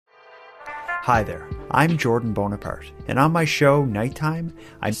Hi there, I'm Jordan Bonaparte, and on my show, Nighttime,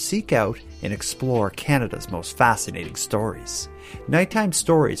 I seek out and explore Canada's most fascinating stories. Nighttime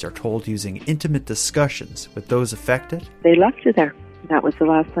stories are told using intimate discussions with those affected. They left her there. That was the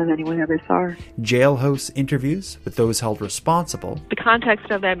last time anyone ever saw her. Jailhouse interviews with those held responsible. The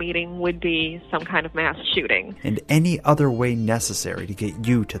context of that meeting would be some kind of mass shooting. And any other way necessary to get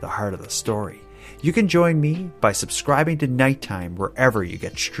you to the heart of the story. You can join me by subscribing to Nighttime wherever you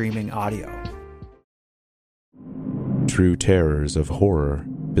get streaming audio. True terrors of horror,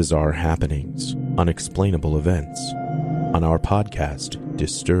 bizarre happenings, unexplainable events. On our podcast,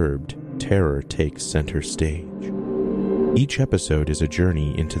 Disturbed, terror takes center stage. Each episode is a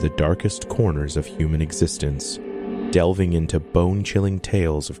journey into the darkest corners of human existence, delving into bone-chilling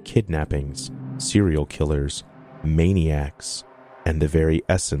tales of kidnappings, serial killers, maniacs, and the very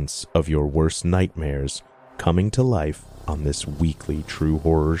essence of your worst nightmares coming to life on this weekly true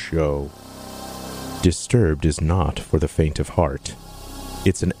horror show. Disturbed is not for the faint of heart.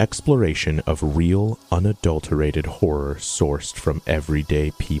 It's an exploration of real, unadulterated horror sourced from everyday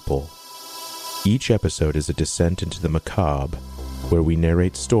people. Each episode is a descent into the macabre, where we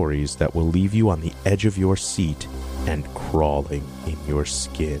narrate stories that will leave you on the edge of your seat and crawling in your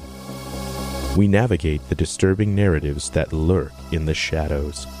skin. We navigate the disturbing narratives that lurk in the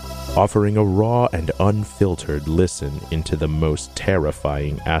shadows, offering a raw and unfiltered listen into the most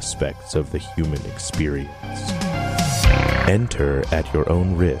terrifying aspects of the human experience. Enter at your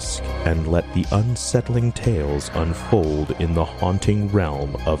own risk and let the unsettling tales unfold in the haunting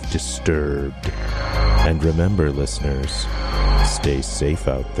realm of Disturbed. And remember, listeners, stay safe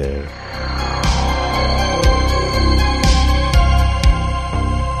out there.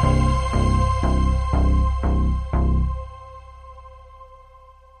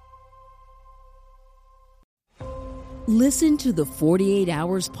 Listen to the 48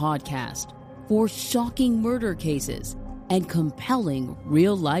 Hours podcast for shocking murder cases and compelling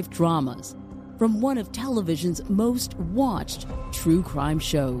real-life dramas from one of television's most watched true crime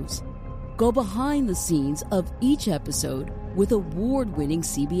shows. Go behind the scenes of each episode with award-winning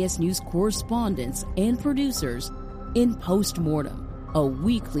CBS News correspondents and producers in Postmortem, a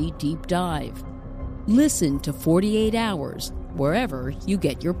weekly deep dive. Listen to 48 Hours wherever you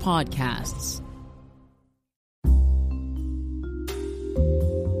get your podcasts.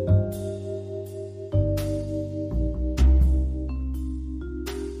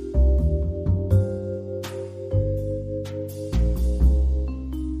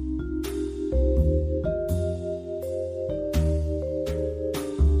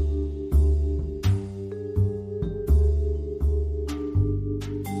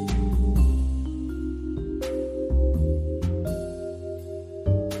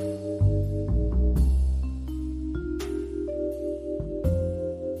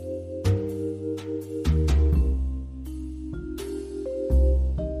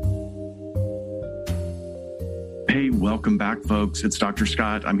 Welcome back, folks. It's Dr.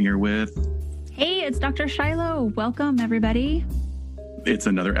 Scott. I'm here with... Hey, it's Dr. Shiloh. Welcome, everybody. It's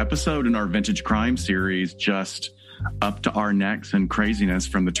another episode in our Vintage Crime series, just up to our necks in craziness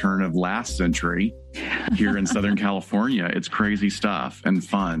from the turn of last century here in Southern California. It's crazy stuff and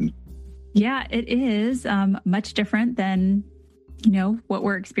fun. Yeah, it is much different than, what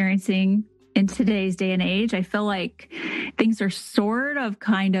we're experiencing in today's day and age. I feel like things are sort of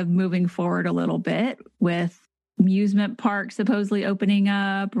kind of moving forward a little bit with amusement parks supposedly opening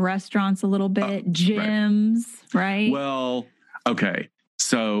up, restaurants a little bit, gyms, right? Well, okay.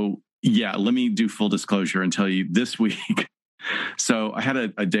 So, yeah, let me do full disclosure and tell you this week. So I had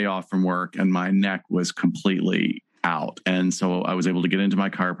a day off from work and my neck was completely out. And so I was able to get into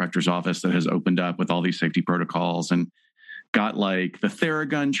my chiropractor's office that has opened up with all these safety protocols and got like the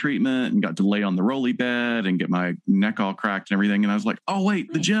Theragun treatment and got to lay on the rolly bed and get my neck all cracked and everything. And I was like, oh,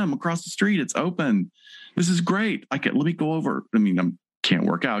 wait, the gym across the street, it's open. This is great. Let me go over. I mean, I can't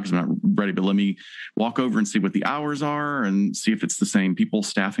work out because I'm not ready, but let me walk over and see what the hours are and see if it's the same people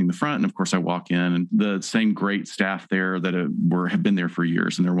staffing the front. And of course I walk in and the same great staff there that have been there for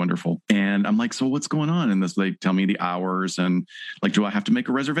years and they're wonderful. And I'm like, so what's going on? And they tell me the hours and like, do I have to make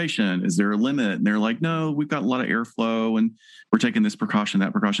a reservation? Is there a limit? And they're like, no, we've got a lot of airflow and we're taking this precaution,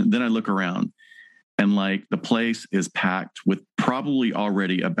 that precaution. Then I look around and like the place is packed with probably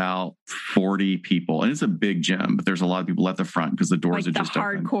already about 40 people. And it's a big gym, but there's a lot of people at the front because the doors are just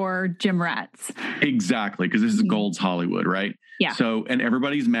open. Hardcore gym rats. Exactly. Because this is Gold's Hollywood, right? Yeah. So, and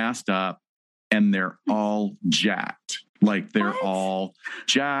everybody's masked up and they're all jacked. Like they're all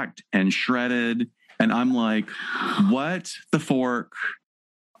jacked and shredded. And I'm like, what the fork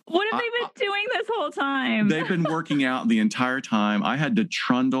What have they been doing this whole time? They've been working out the entire time. I had to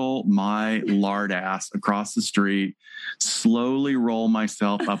trundle my lard ass across the street, slowly roll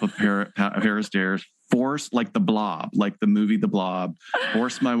myself up a pair of stairs, force like the Blob, like the movie The Blob,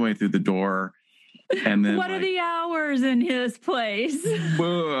 force my way through the door. And then, what are the hours in his place?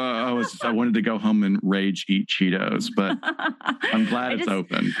 I wanted to go home and rage eat Cheetos, but I'm glad it's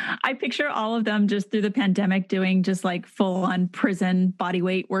open. I picture all of them just through the pandemic doing just like full on prison body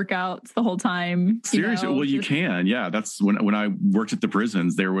weight workouts the whole time. Seriously, well, you can. Yeah, that's when I worked at the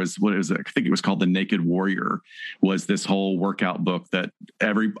prisons. There was I think it was called The Naked Warrior. Was this whole workout book that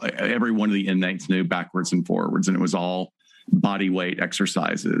every one of the inmates knew backwards and forwards, and it was all body weight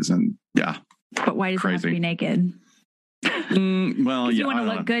exercises. And yeah. But why does it have to be naked? Well, you want to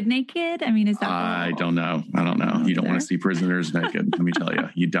look good naked? I mean, is that? I don't know. You don't want to see prisoners naked. Let me tell you,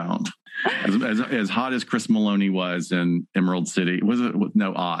 you don't. As hot as Chris Maloney was in Emerald City, was it?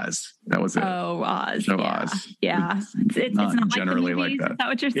 No, Oz. That was it. Oh, Oz. So yeah. Oz. Yeah, it's not generally like that. Is that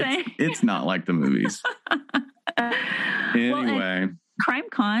what you're saying? It's not like the movies. Anyway. Well,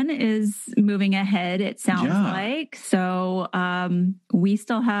 CrimeCon is moving ahead, it sounds like. So we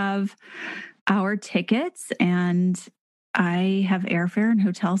still have our tickets, and I have airfare and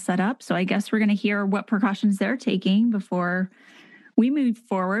hotel set up. So I guess we're going to hear what precautions they're taking before we move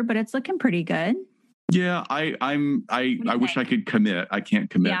forward, but it's looking pretty good. Yeah, I wish I could commit. I can't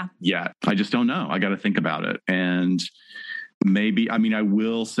commit yet. I just don't know. I got to think about it. And maybe, I mean, I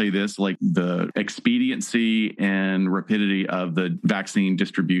will say this, like the expediency and rapidity of the vaccine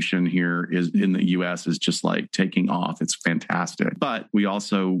distribution here is in the US is just like taking off. It's fantastic. But we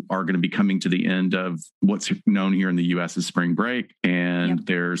also are going to be coming to the end of what's known here in the US as spring break. And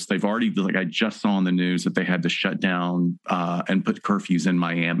they've already, like I just saw on the news that they had to shut down and put curfews in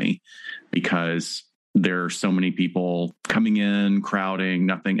Miami because there are so many people coming in, crowding,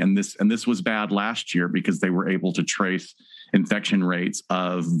 nothing. And this was bad last year because they were able to trace infection rates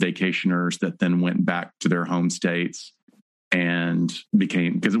of vacationers that then went back to their home states and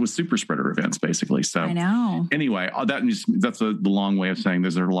because it was super spreader events, basically. So I know. Anyway, that's the long way of saying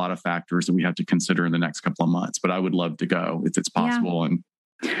there's a lot of factors that we have to consider in the next couple of months, but I would love to go if it's possible.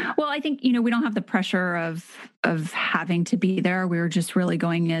 Well, I think, we don't have the pressure of having to be there. We were just really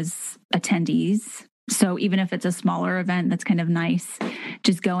going as attendees. So even if it's a smaller event, that's kind of nice,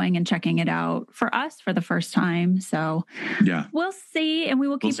 just going and checking it out for us for the first time. So we'll see, and we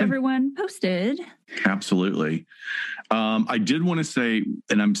will keep everyone posted. Absolutely. I did want to say,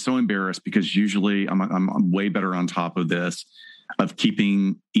 and I'm so embarrassed because usually I'm way better on top of this, of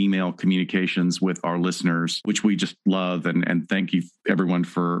keeping email communications with our listeners, which we just love. And thank you everyone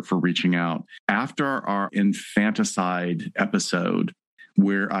for reaching out. After our infanticide episode,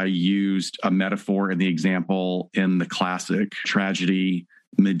 where I used a metaphor and the example in the classic tragedy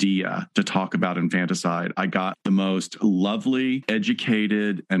Medea to talk about infanticide, I got the most lovely,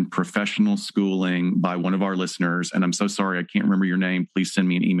 educated, and professional schooling by one of our listeners. And I'm so sorry, I can't remember your name. Please send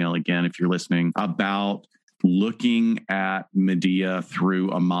me an email again if you're listening, about looking at Medea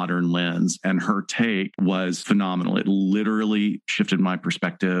through a modern lens. And her take was phenomenal. It literally shifted my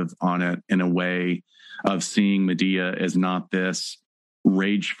perspective on it in a way of seeing Medea as not this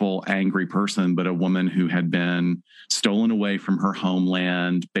rageful, angry person, but a woman who had been stolen away from her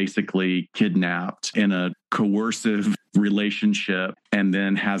homeland, basically kidnapped in a coercive relationship, and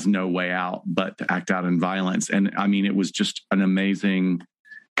then has no way out but to act out in violence. And I mean, it was just an amazing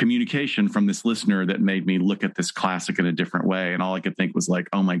communication from this listener that made me look at this classic in a different way. And all I could think was like,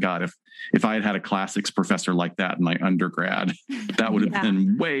 oh my God, if I had had a classics professor like that in my undergrad, that would have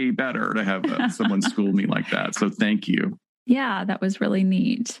been way better to have someone school me like that. So thank you. Yeah, that was really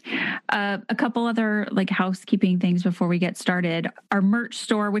neat. A couple other housekeeping things before we get started. Our merch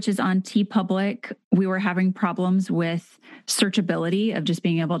store, which is on TeePublic, we were having problems with searchability of just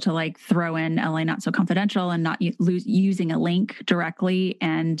being able to throw in LA Not So Confidential and not using a link directly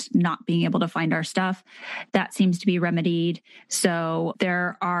and not being able to find our stuff. That seems to be remedied. So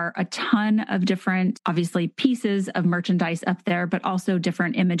there are a ton of different, obviously, pieces of merchandise up there, but also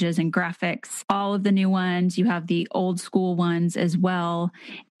different images and graphics. All of the new ones, you have the old school ones as well.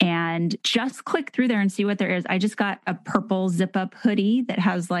 And just click through there and see what there is. I just got a purple zip-up hoodie that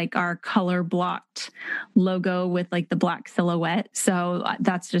has our color-blocked logo with the black silhouette. So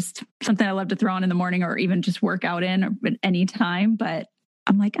that's just something I love to throw on in the morning or even just work out in at any time. But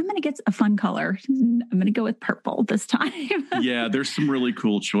I'm going to get a fun color. I'm going to go with purple this time. Yeah, there's some really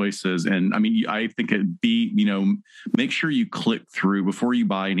cool choices. And I mean, I think it'd be, make sure you click through before you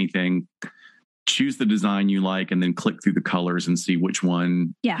buy anything. choose the design you like and then click through the colors and see which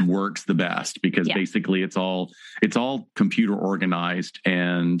one works the best, because basically it's all computer organized,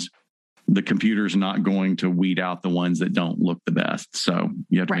 and the computer's not going to weed out the ones that don't look the best. So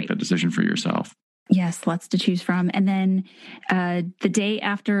you have to make that decision for yourself. Yes, lots to choose from. And then the day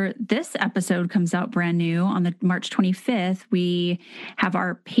after this episode comes out brand new on the March 25th, we have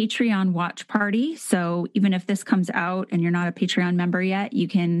our Patreon watch party. So even if this comes out and you're not a Patreon member yet, you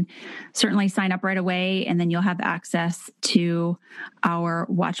can certainly sign up right away, and then you'll have access to our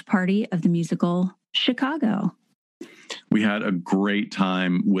watch party of the musical Chicago. We had a great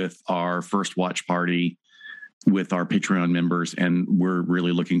time with our first watch party with our Patreon members, and we're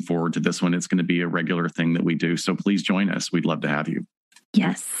really looking forward to this one. It's going to be a regular thing that we do. So please join us. We'd love to have you.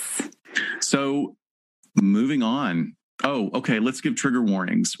 Yes. So moving on. Oh, okay. Let's give trigger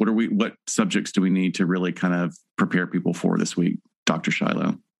warnings. What subjects do we need to really kind of prepare people for this week, Dr.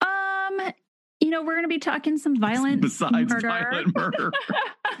 Shiloh? We're going to be talking some violent besides murder. Violent murder.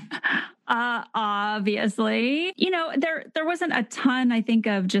 Obviously, there wasn't a ton, I think,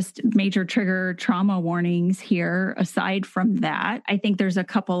 of just major trigger trauma warnings here. Aside from that, I think there's a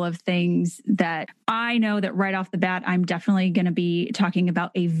couple of things that I know that right off the bat, I'm definitely going to be talking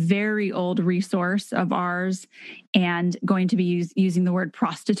about a very old resource of ours and going to be using the word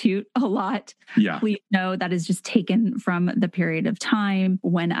prostitute a lot. Yeah. Please know that is just taken from the period of time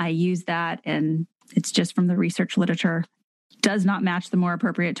when I use that, and it's just from the research literature. Does not match the more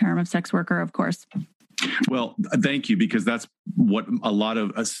appropriate term of sex worker, of course. Well, thank you, because that's what a lot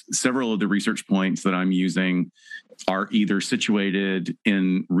of several of the research points that I'm using are either situated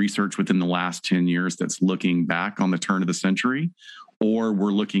in research within the last 10 years that's looking back on the turn of the century, or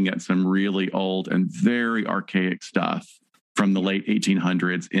we're looking at some really old and very archaic stuff from the late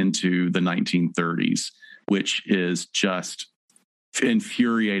 1800s into the 1930s, which is just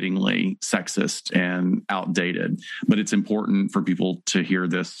infuriatingly sexist and outdated. But it's important for people to hear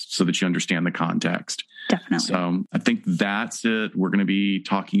this so that you understand the context. Definitely. So I think that's it. We're going to be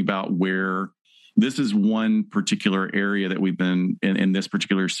talking about where this is one particular area that we've been in this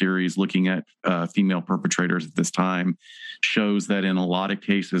particular series looking at female perpetrators at this time, shows that in a lot of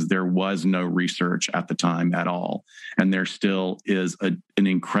cases, there was no research at the time at all. And there still is an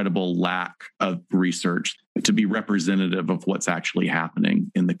incredible lack of research to be representative of what's actually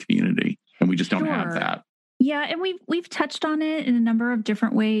happening in the community. And we just don't have that. Yeah, and we've touched on it in a number of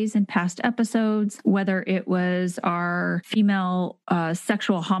different ways in past episodes, whether it was our female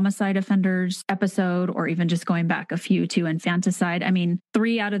sexual homicide offenders episode, or even just going back a few to infanticide. I mean,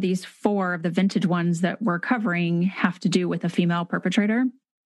 3 out of these 4 of the vintage ones that we're covering have to do with a female perpetrator.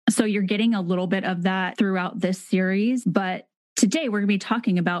 So you're getting a little bit of that throughout this series. But today we're going to be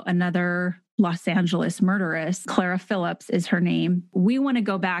talking about another Los Angeles murderess. Clara Phillips is her name. We want to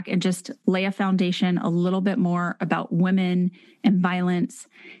go back and just lay a foundation a little bit more about women and violence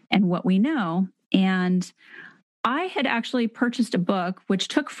and what we know. And I had actually purchased a book, which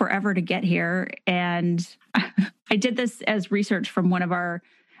took forever to get here. And I did this as research from one of our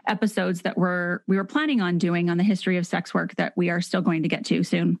episodes that we were planning on doing on the history of sex work that we are still going to get to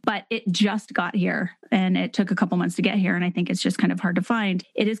soon. But it just got here, and it took a couple months to get here. And I think it's just kind of hard to find.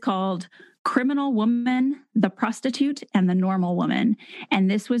 It is called Criminal Woman, the Prostitute, and the Normal Woman. And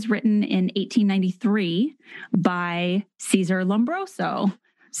this was written in 1893 by Cesar Lombroso.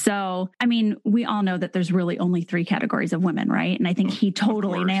 So, I mean, we all know that there's really only 3 categories of women, right? And I think he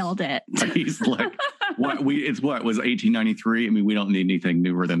totally nailed it. He's like, what was 1893? I mean, we don't need anything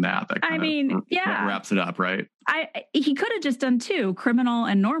newer than that. That kind of wraps it up, right? He could have just done 2, criminal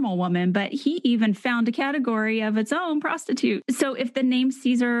and normal woman, but he even found a category of its own, prostitute. So if the name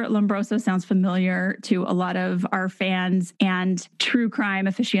Cesar Lombroso sounds familiar to a lot of our fans and true crime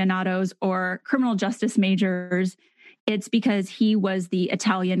aficionados or criminal justice majors, it's because he was the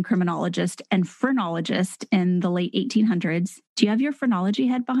Italian criminologist and phrenologist in the late 1800s. Do you have your phrenology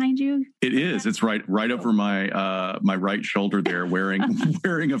head behind you? It is. It's right over my my right shoulder there, wearing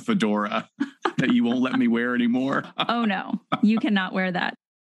a fedora that you won't let me wear anymore. Oh, no, you cannot wear that.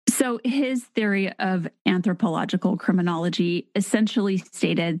 So his theory of anthropological criminology essentially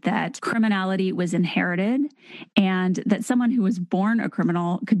stated that criminality was inherited and that someone who was born a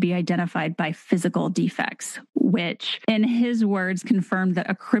criminal could be identified by physical defects, which in his words confirmed that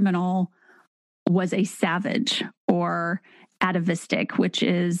a criminal was a savage or atavistic, which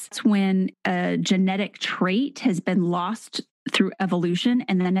is when a genetic trait has been lost through evolution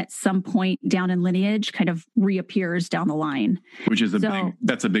and then at some point down in lineage kind of reappears down the line. Which is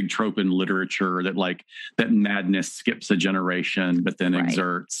that's a big trope in literature, that madness skips a generation but then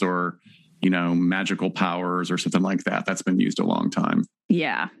exerts, or magical powers or something like that. That's been used a long time.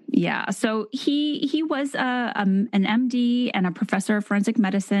 Yeah. Yeah. So he was an MD and a professor of forensic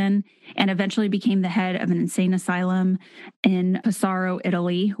medicine, and eventually became the head of an insane asylum in Pesaro,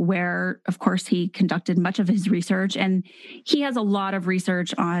 Italy, where, of course, he conducted much of his research. And he has a lot of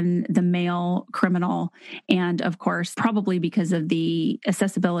research on the male criminal. And of course, probably because of the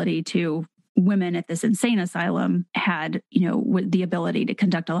accessibility to women at this insane asylum, had, the ability to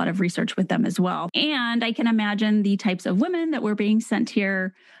conduct a lot of research with them as well. And I can imagine the types of women that were being sent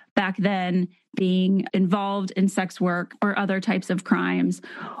here back then being involved in sex work or other types of crimes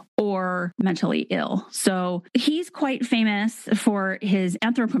or mentally ill. So he's quite famous for his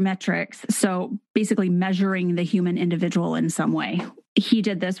anthropometrics. So basically measuring the human individual in some way. He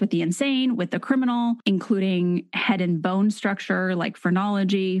did this with the insane, with the criminal, including head and bone structure like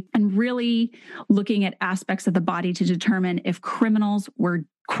phrenology, and really looking at aspects of the body to determine if criminals were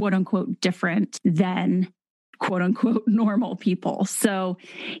quote unquote different than quote unquote normal people. So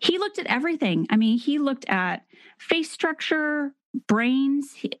he looked at everything. I mean, he looked at face structure,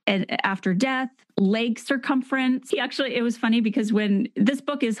 brains after death, leg circumference. It was funny because when this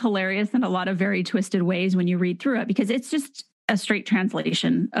book is hilarious in a lot of very twisted ways when you read through it, because it's just a straight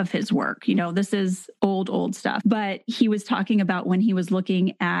translation of his work. This is old stuff. But he was talking about when he was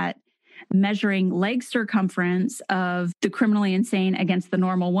looking at measuring leg circumference of the criminally insane against the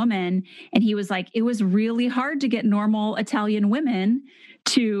normal woman. And he was like, it was really hard to get normal Italian women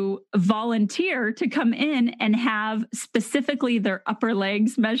to volunteer to come in and have specifically their upper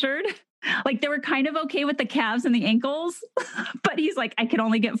legs measured. Like they were kind of okay with the calves and the ankles, but he's like, I can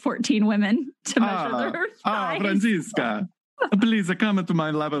only get 14 women to measure their thighs. Francisca, please come into my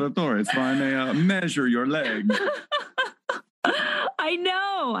laboratory so I may measure your legs. I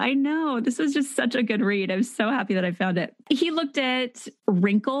know. This was just such a good read. I was so happy that I found it. He looked at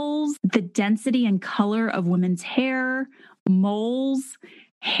wrinkles, the density and color of women's hair, moles,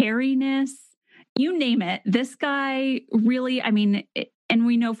 hairiness, you name it. This guy really, and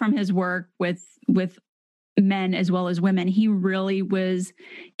we know from his work with men as well as women, he really was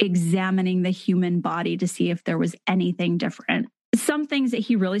examining the human body to see if there was anything different. Some things that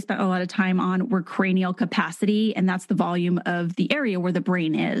he really spent a lot of time on were cranial capacity, and that's the volume of the area where the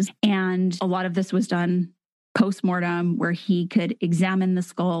brain is. And a lot of this was done post-mortem, where he could examine the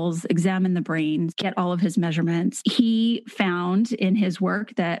skulls, examine the brains, get all of his measurements. He found in his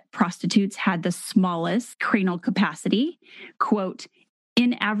work that prostitutes had the smallest cranial capacity, quote,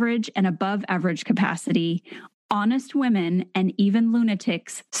 in average and above average capacity. Honest women and even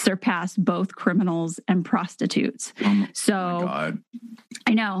lunatics surpass both criminals and prostitutes. My God.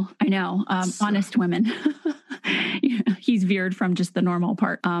 I know. Honest women. He's veered from just the normal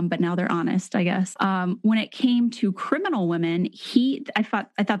part, but now they're honest, I guess. When it came to criminal women, I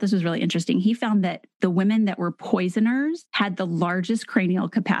thought this was really interesting. He found that the women that were poisoners had the largest cranial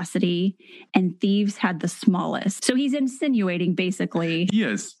capacity, and thieves had the smallest. So he's insinuating basically. He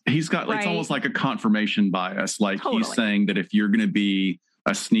is. He's got it's almost like a confirmation bias. Like totally. He's saying that if you're going to be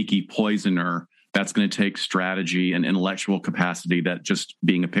a sneaky poisoner, that's going to take strategy and intellectual capacity that just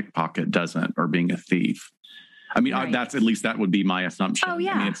being a pickpocket doesn't, or being a thief. That's at least that would be my assumption. Oh,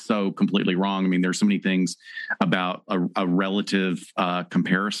 yeah. It's so completely wrong. There's so many things about a relative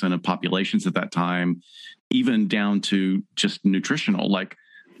comparison of populations at that time, even down to just nutritional. Like,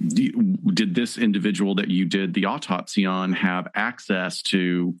 did this individual that you did the autopsy on have access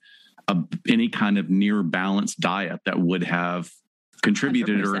to any kind of near balanced diet that would have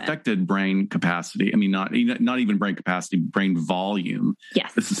contributed 100%. Or affected brain capacity? Not even brain capacity, brain volume.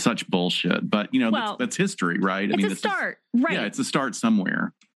 Yes. This is such bullshit, but that's history, right? It's a start, right? Yeah, it's a start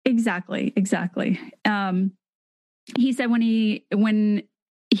somewhere. Exactly. He said when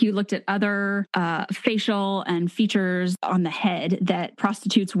he looked at other facial and features on the head, that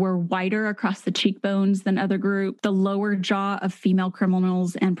prostitutes were wider across the cheekbones than other groups. The lower jaw of female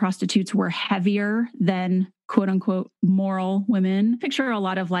criminals and prostitutes were heavier than quote unquote moral women. Picture a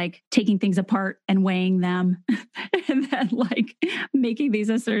lot of like taking things apart and weighing them and then like making these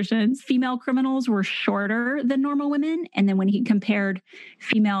assertions. Female criminals were shorter than normal women. And then when he compared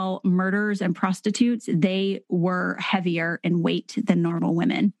female murderers and prostitutes, they were heavier in weight than normal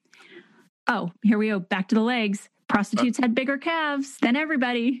women. Oh, here we go. Back to the legs. Prostitutes had bigger calves than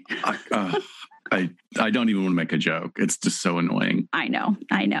everybody. I don't even want to make a joke. It's just so annoying. I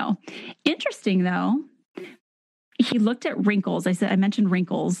know. Interesting though. He looked at wrinkles. I mentioned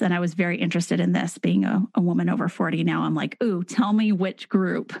wrinkles, and I was very interested in this. Being a woman over 40 now, I'm like, ooh, tell me which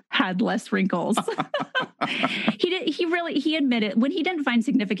group had less wrinkles. He admitted when he didn't find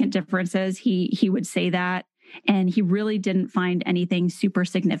significant differences, he would say that. And he really didn't find anything super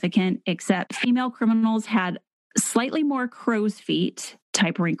significant, except female criminals had slightly more crow's feet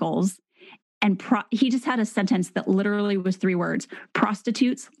type wrinkles. And he just had a sentence that literally was 3 words: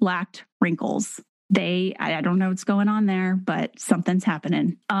 prostitutes lacked wrinkles. I don't know what's going on there, but something's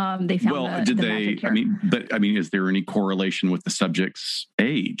happening. They found is there any correlation with the subject's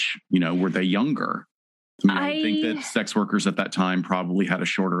age? Were they younger? I think that sex workers at that time probably had a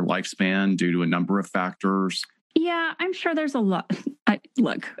shorter lifespan due to a number of factors. Yeah, I'm sure there's a lot.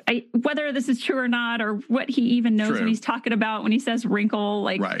 Whether this is true or not, or what he even knows what he's talking about when he says wrinkle,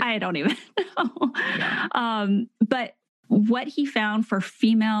 I don't even know. Yeah. But what he found for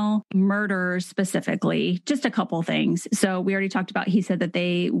female murderers specifically, just a couple things. So we already talked about, he said that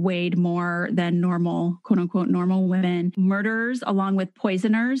they weighed more than normal, quote unquote, normal women. Murderers, along with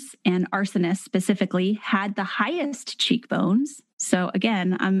poisoners and arsonists specifically, had the highest cheekbones. So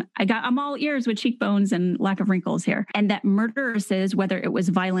again, I'm all ears with cheekbones and lack of wrinkles here. And that murderesses, whether it was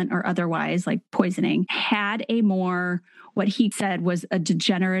violent or otherwise, like poisoning, had a more, what he said was a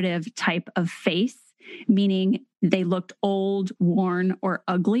degenerative type of face, meaning they looked old, worn, or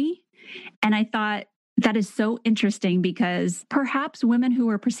ugly. And I thought that is so interesting because perhaps women who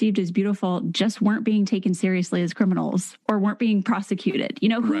were perceived as beautiful just weren't being taken seriously as criminals or weren't being prosecuted.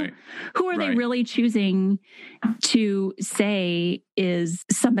 Who are they really choosing to say is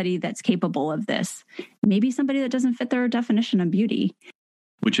somebody that's capable of this? Maybe somebody that doesn't fit their definition of beauty.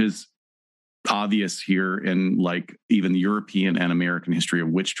 Which is obvious here in even European and American history of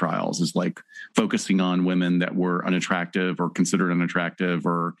witch trials, is focusing on women that were unattractive or considered unattractive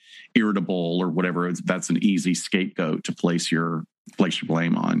or irritable or whatever. That's an easy scapegoat to place your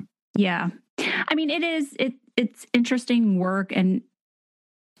blame on. Yeah. I mean, it's interesting work, and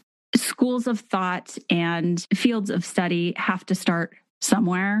schools of thought and fields of study have to start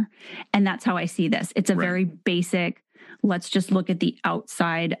somewhere. And that's how I see this. It's a very basic, let's just look at the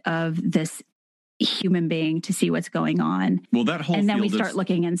outside of this human being to see what's going on. Well, that whole and then we start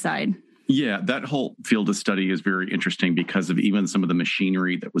looking inside. Yeah, that whole field of study is very interesting because of even some of the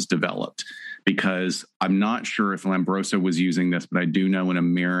machinery that was developed. Because I'm not sure if Lombroso was using this, but I do know in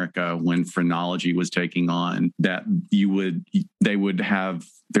America when phrenology was taking on, that they would have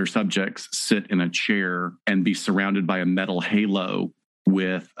their subjects sit in a chair and be surrounded by a metal halo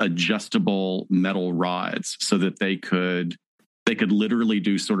with adjustable metal rods so that they could literally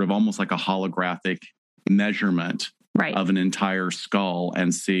do sort of almost like a holographic measurement of an entire skull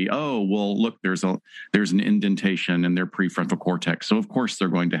and see, oh, well, look, there's an indentation in their prefrontal cortex. So of course they're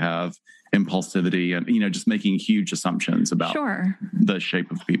going to have impulsivity and, just making huge assumptions about the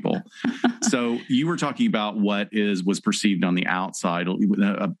shape of people. So you were talking about what was perceived on the outside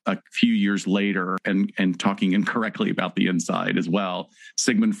a few years later and talking incorrectly about the inside as well.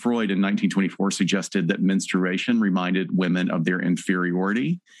 Sigmund Freud in 1924 suggested that menstruation reminded women of their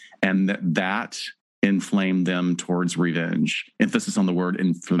inferiority and that inflamed them towards revenge. Emphasis on the word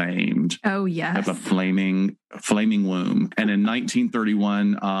inflamed. Oh, yes. Have a flaming womb. And in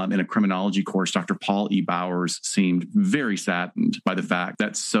 1931, in a criminology course, Dr. Paul E. Bowers seemed very saddened by the fact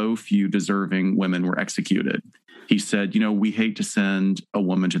that so few deserving women were executed. He said, we hate to send a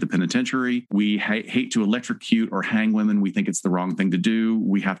woman to the penitentiary. We hate to electrocute or hang women. We think it's the wrong thing to do.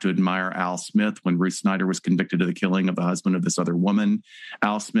 We have to admire Al Smith when Ruth Snyder was convicted of the killing of the husband of this other woman.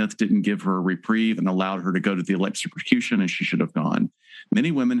 Al Smith didn't give her a reprieve and allowed her to go to the electrocution, and she should have gone.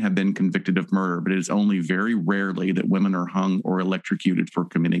 Many women have been convicted of murder, but it is only very rarely that women are hung or electrocuted for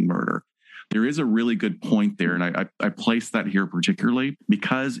committing murder. There is a really good point there, and I place that here particularly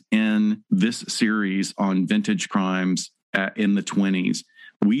because in this series on vintage crimes in the 20s,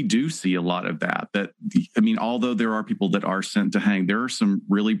 we do see a lot of that. Although there are people that are sent to hang, there are some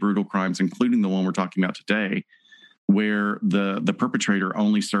really brutal crimes, including the one we're talking about today, where the perpetrator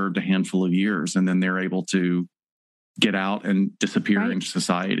only served a handful of years and then they're able to get out and disappear into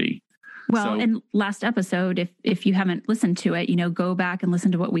society. Well, in last episode, if you haven't listened to it, go back and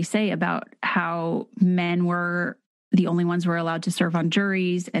listen to what we say about how men were the only ones who were allowed to serve on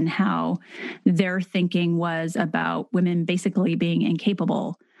juries and how their thinking was about women basically being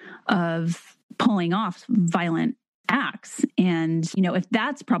incapable of pulling off violent acts. And, if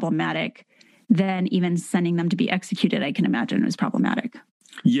that's problematic, then even sending them to be executed, I can imagine, is problematic.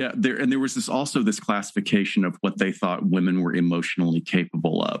 Yeah, there was this classification of what they thought women were emotionally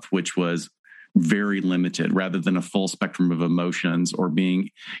capable of, which was very limited rather than a full spectrum of emotions or being,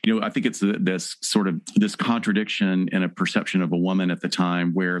 I think it's this contradiction in a perception of a woman at the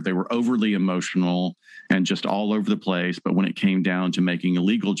time where they were overly emotional and just all over the place. But when it came down to making a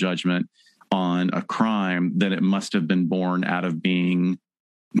legal judgment on a crime, then it must have been born out of being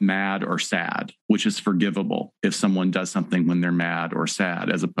mad or sad, which is forgivable if someone does something when they're mad or sad,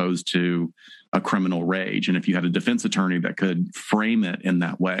 as opposed to a criminal rage. And if you had a defense attorney that could frame it in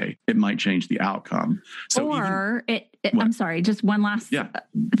that way, it might change the outcome. So I'm sorry, just one last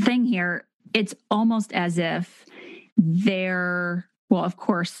thing here. It's almost as if of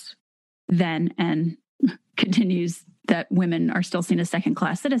course, then and continues that women are still seen as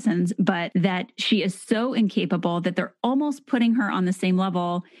second-class citizens, but that she is so incapable that they're almost putting her on the same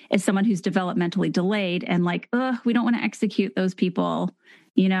level as someone who's developmentally delayed and like, we don't want to execute those people,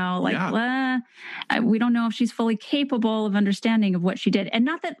 we don't know if she's fully capable of understanding of what she did. And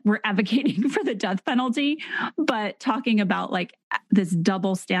not that we're advocating for the death penalty, but talking about like this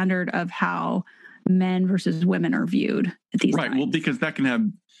double standard of how men versus women are viewed at these times. Well, because that can have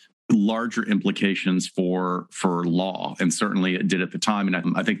larger implications for law, and certainly it did at the time.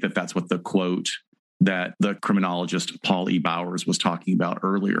 And I think that's what the quote that the criminologist Paul E. Bowers was talking about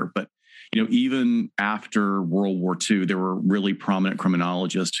earlier. But even after World War II, there were really prominent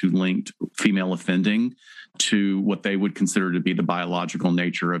criminologists who linked female offending to what they would consider to be the biological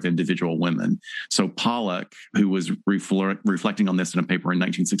nature of individual women. So Pollock, who was reflecting on this in a paper in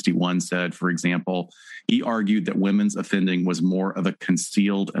 1961, said, for example, he argued that women's offending was more of a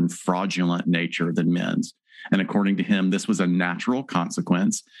concealed and fraudulent nature than men's. And according to him, this was a natural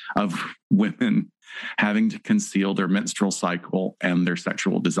consequence of women having to conceal their menstrual cycle and their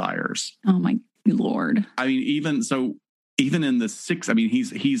sexual desires. Oh my Lord. I mean, even in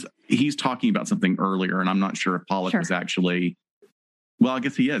the he's talking about something earlier, and I'm not sure if Pollock was actually, well, I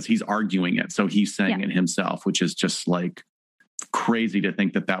guess he is. He's arguing it. So he's saying it himself, which is just like crazy to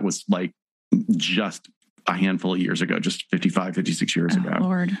think that was like just a handful of years ago, just 55, 56 years ago.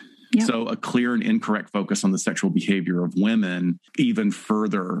 Lord. Yep. So a clear and incorrect focus on the sexual behavior of women even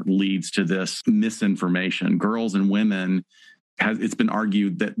further leads to this misinformation. Girls and women, it's been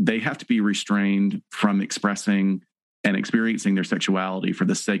argued that they have to be restrained from expressing and experiencing their sexuality for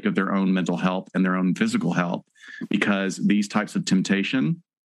the sake of their own mental health and their own physical health, because these types of temptation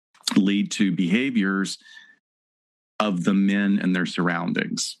lead to behaviors of the men and their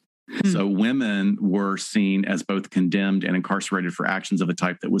surroundings. So women were seen as both condemned and incarcerated for actions of a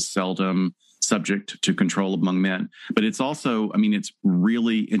type that was seldom subject to control among men. But it's also, it's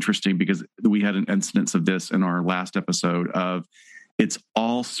really interesting because we had an instance of this in our last episode of it's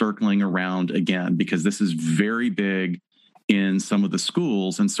all circling around again, because this is very big in some of the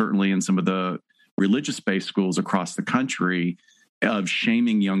schools and certainly in some of the religious-based schools across the country, of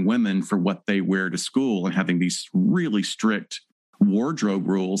shaming young women for what they wear to school and having these really strict wardrobe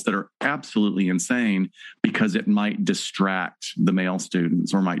rules that are absolutely insane because it might distract the male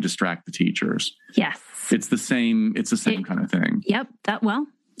students or might distract the teachers. Yes. It's the same kind of thing. Yep. That's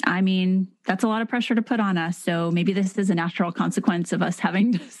a lot of pressure to put on us. So maybe this is a natural consequence of us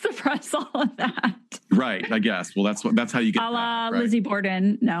having to suppress all of that. Right. I guess. Well, that's how you get a la that, right? Lizzie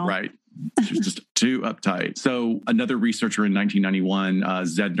Borden. No. Right. She's just too uptight. So another researcher in 1991,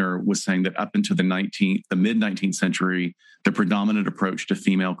 Zedner, was saying that up into the mid-19th century, the predominant approach to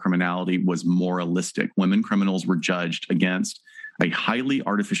female criminality was moralistic. Women criminals were judged against a highly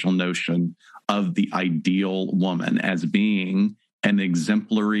artificial notion of the ideal woman as being an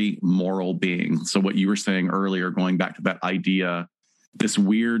exemplary moral being. So what you were saying earlier, going back to that idea, this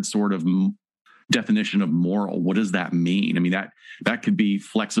weird sort of definition of moral, what does that mean? That could be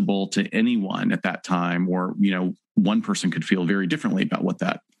flexible to anyone at that time, or, one person could feel very differently about what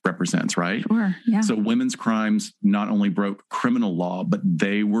that represents, right? Sure, yeah. So women's crimes not only broke criminal law, but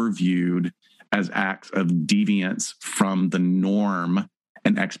they were viewed as acts of deviance from the norm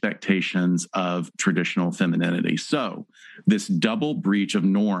and expectations of traditional femininity. So this double breach of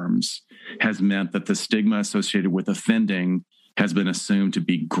norms has meant that the stigma associated with offending has been assumed to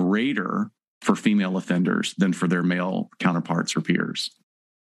be greater for female offenders than for their male counterparts or peers.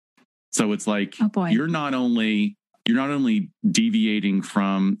 So it's like, you're not only deviating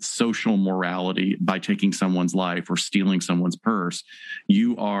from social morality by taking someone's life or stealing someone's purse,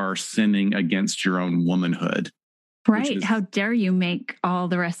 you are sinning against your own womanhood. Right. How dare you make all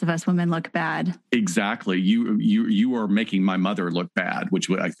the rest of us women look bad? Exactly. You are making my mother look bad, which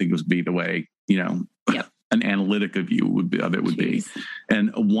I think would be the way, Yep. an analytic view would be.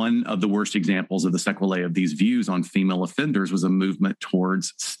 And one of the worst examples of the sequelae of these views on female offenders was a movement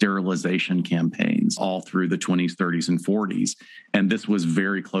towards sterilization campaigns all through the 20s, 30s, and 40s. And this was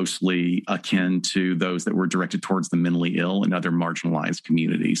very closely akin to those that were directed towards the mentally ill and other marginalized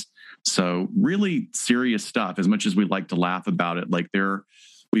communities. So really serious stuff. As much as we like to laugh about it,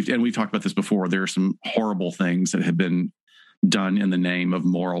 we've talked about this before, there are some horrible things that have been done in the name of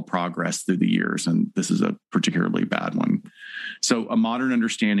moral progress through the years. And this is a particularly bad one. So a modern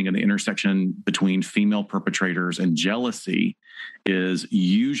understanding of the intersection between female perpetrators and jealousy is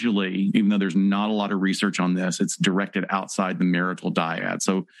usually, even though there's not a lot of research on this, it's directed outside the marital dyad.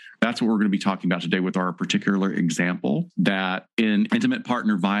 So that's what we're going to be talking about today with our particular example, that in intimate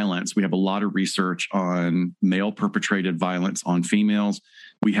partner violence, we have a lot of research on male perpetrated violence on females.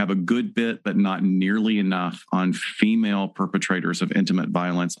 We have a good bit, but not nearly enough on female perpetrators of intimate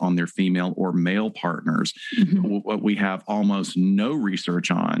violence on their female or male partners. Mm-hmm. What we have almost no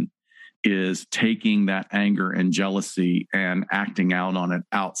research on is taking that anger and jealousy and acting out on it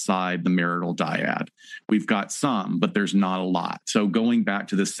outside the marital dyad. We've got some, but there's not a lot. So going back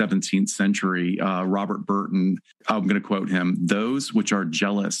to the 17th century, Robert Burton, I'm going to quote him, "Those which are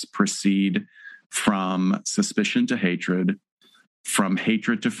jealous proceed from suspicion to hatred, from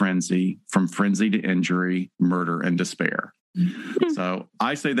hatred to frenzy, from frenzy to injury, murder and despair." So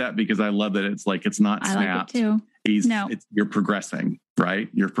I say that because I love that it's like, it's not snapped. I like it too. You're progressing, right?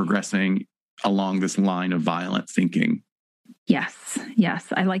 You're progressing along this line of violent thinking. Yes.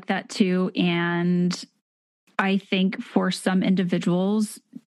 I like that too. And I think for some individuals,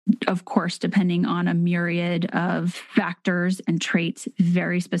 of course, depending on a myriad of factors and traits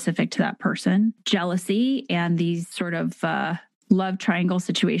very specific to that person, jealousy and these sort of love triangle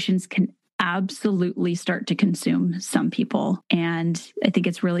situations can absolutely start to consume some people. And I think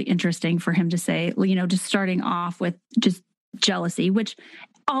it's really interesting for him to say, just starting off with just jealousy, which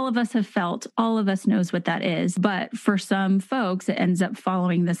all of us have felt, all of us knows what that is. But for some folks, it ends up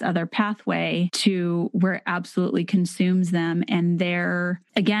following this other pathway to where it absolutely consumes them. And they're,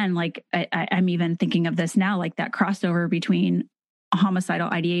 again, like I'm even thinking of this now, like that crossover between homicidal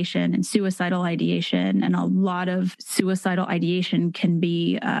ideation and suicidal ideation. And a lot of suicidal ideation can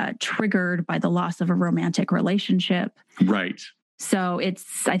be triggered by the loss of a romantic relationship. Right. So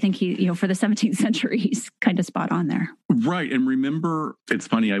I think he, for the 17th century, he's kind of spot on there. Right. And remember, it's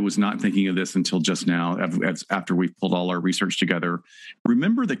funny, I was not thinking of this until just now, after we've pulled all our research together.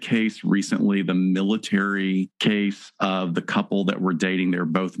 Remember the case recently, the military case of the couple that were dating, they're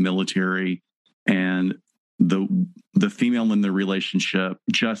both military, and the female in the relationship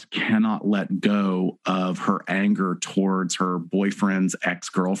just cannot let go of her anger towards her boyfriend's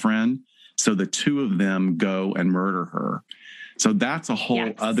ex-girlfriend. So the two of them go and murder her. So that's a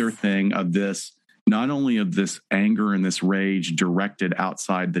whole other thing of this, not only of this anger and this rage directed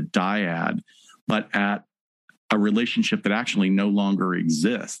outside the dyad, but at a relationship that actually no longer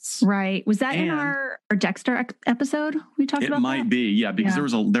exists. Right. Was that in our Dexter episode we talked about? It might be, yeah, because there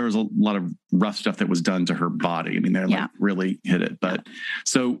was a lot of rough stuff that was done to her body. I mean, they really hit it. But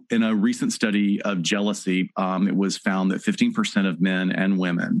so in a recent study of jealousy, it was found that 15% of men and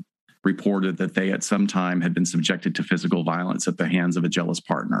women reported that they at some time had been subjected to physical violence at the hands of a jealous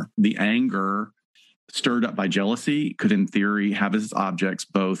partner. The anger stirred up by jealousy could, in theory, have as objects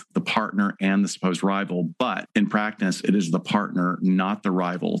both the partner and the supposed rival. But in practice, it is the partner, not the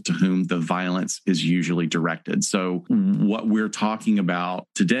rival, to whom the violence is usually directed. So what we're talking about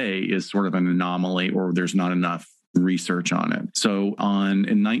today is sort of an anomaly, or there's not enough research on it. So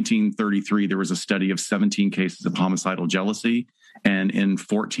in 1933, there was a study of 17 cases of homicidal jealousy. And in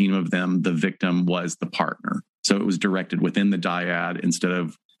 14 of them, the victim was the partner. So it was directed within the dyad instead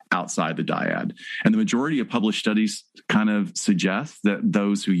of outside the dyad. And the majority of published studies kind of suggest that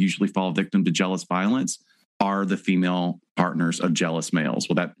those who usually fall victim to jealous violence are the female partners of jealous males.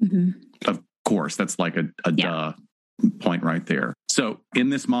 Well, that, of course, that's like a duh point right there. So in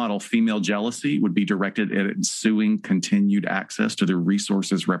this model, female jealousy would be directed at ensuing continued access to the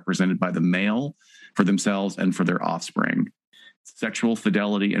resources represented by the male for themselves and for their offspring. Sexual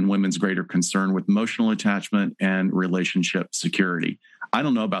fidelity and women's greater concern with emotional attachment and relationship security. I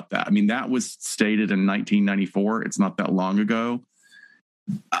don't know about that. I mean, that was stated in 1994. It's not that long ago.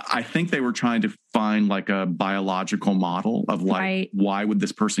 I think they were trying to find like a biological model of like, why would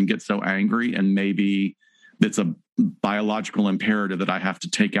this person get so angry? And maybe it's a biological imperative that I have to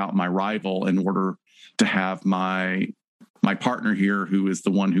take out my rival in order to have my partner here, who is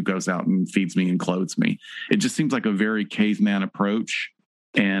the one who goes out and feeds me and clothes me. It just seems like a very caveman approach.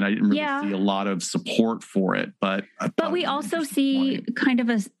 And I didn't really see a lot of support for it. But we also see kind of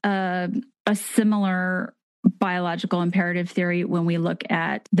a similar biological imperative theory when we look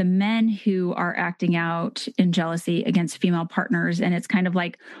at the men who are acting out in jealousy against female partners. And it's kind of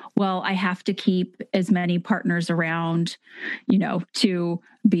like, well, I have to keep as many partners around, to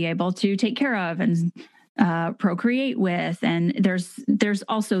be able to take care of and procreate with. And there's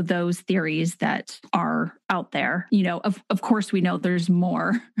also those theories that are out there. You know, of course, we know there's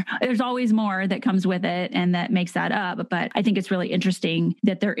more. There's always more that comes with it and that makes that up. But I think it's really interesting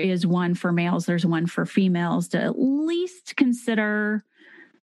that there is one for males, there's one for females, to at least consider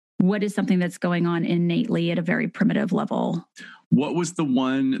what is something that's going on innately at a very primitive level. What was the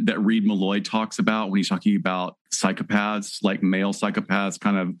one that Reed Malloy talks about when he's talking about psychopaths, like male psychopaths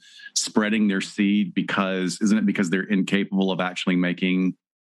kind of spreading their seed isn't it because they're incapable of actually making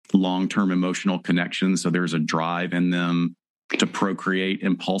long-term emotional connections? So there's a drive in them to procreate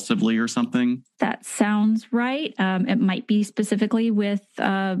impulsively or something? That sounds right. It might be specifically with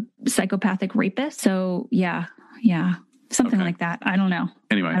psychopathic rapists. So yeah. Something like that. I don't know.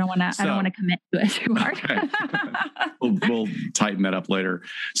 Anyway, I don't want to commit to it too hard. Okay. We'll tighten that up later.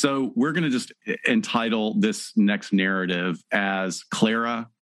 So we're going to just entitle this next narrative as Clara,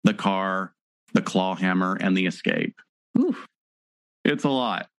 the car, the claw hammer, and the escape. Ooh. It's a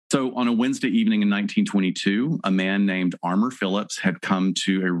lot. So on a Wednesday evening in 1922, a man named Armour Phillips had come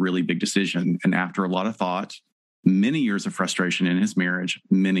to a really big decision. And after a lot of thought, many years of frustration in his marriage,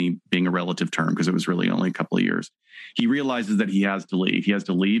 many being a relative term because it was really only a couple of years, he realizes that he has to leave. He has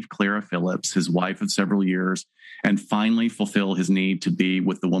to leave Clara Phillips, his wife of several years, and finally fulfill his need to be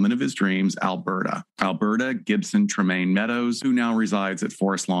with the woman of his dreams, Alberta Gibson Tremaine Meadows, who now resides at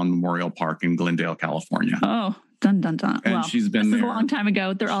Forest Lawn Memorial Park in Glendale, California. Oh, dun, dun, dun. And well, she's been this there is a long time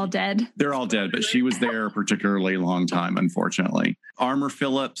ago. They're all dead. They're all dead, but she was there a particularly long time, unfortunately. Armour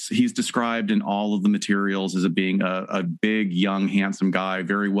Phillips, he's described in all of the materials as being a big, young, handsome guy,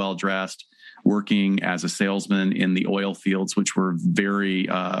 very well dressed, working as a salesman in the oil fields, which were very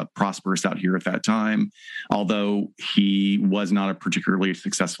prosperous out here at that time. Although he was not a particularly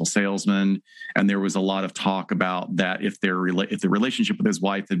successful salesman, and there was a lot of talk about that if the relationship with his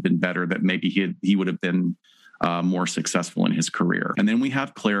wife had been better, that maybe he would have been more successful in his career. And then we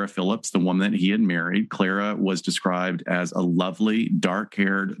have Clara Phillips, the woman that he had married. Clara was described as a lovely,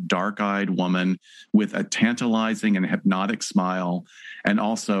 dark-haired, dark-eyed woman with a tantalizing and hypnotic smile, and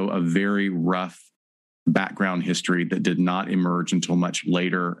also a very rough background history that did not emerge until much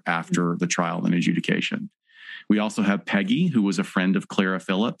later after the trial and adjudication. We also have Peggy, who was a friend of Clara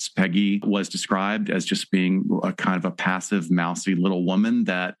Phillips. Peggy was described as just being a kind of a passive, mousy little woman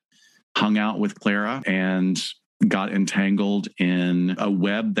that hung out with Clara and got entangled in a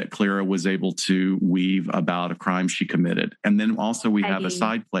web that Clara was able to weave about a crime she committed. And then also we have a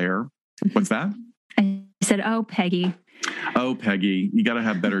side player. What's that? I said, oh, Peggy. Oh, Peggy, you got to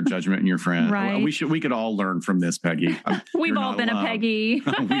have better judgment in your friend. Right. We could all learn from this, Peggy. We've all been a Peggy.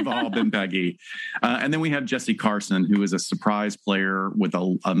 We've all been Peggy. And then we have Jesse Carson, who is a surprise player with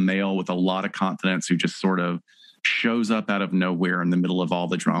a male with a lot of confidence who just sort of shows up out of nowhere in the middle of all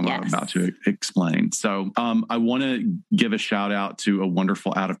the drama I'm about to explain. So I want to give a shout out to a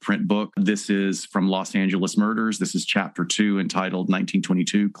wonderful out-of-print book. This is from Los Angeles Murders. This is chapter 2 entitled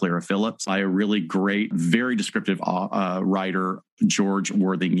 1922, Clara Phillips, by a really great, very descriptive writer, George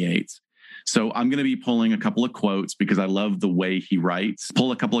Worthing Yates. So I'm going to be pulling a couple of quotes because I love the way he writes.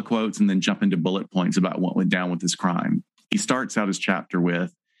 Pull a couple of quotes and then jump into bullet points about what went down with this crime. He starts out his chapter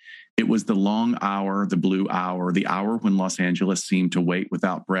with, "It was the long hour, the blue hour, the hour when Los Angeles seemed to wait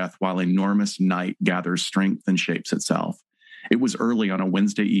without breath while enormous night gathers strength and shapes itself. It was early on a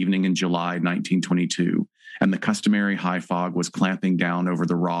Wednesday evening in July 1922, and the customary high fog was clamping down over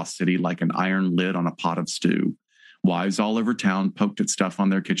the raw city like an iron lid on a pot of stew. Wives all over town poked at stuff on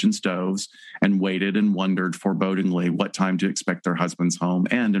their kitchen stoves and waited and wondered forebodingly what time to expect their husbands home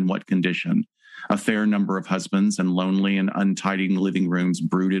and in what condition. A fair number of husbands and lonely and untidy living rooms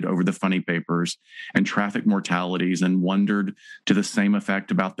brooded over the funny papers and traffic mortalities and wondered to the same effect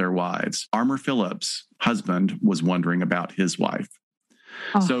about their wives. Armour Phillips' husband was wondering about his wife."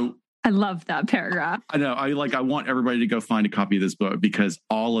 So I love that paragraph. I know. I want everybody to go find a copy of this book because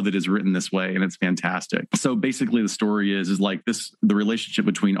all of it is written this way and it's fantastic. So basically the story is like this, the relationship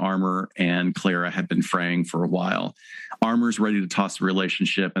between Armour and Clara had been fraying for a while. Armour's ready to toss the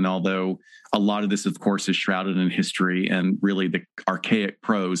relationship. And although a lot of this, of course, is shrouded in history and really the archaic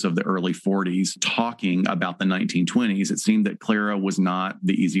prose of the early 40s, talking about the 1920s, it seemed that Clara was not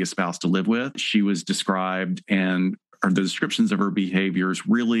the easiest spouse to live with. She was described or the descriptions of her behaviors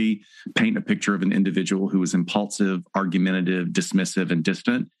really paint a picture of an individual who was impulsive, argumentative, dismissive, and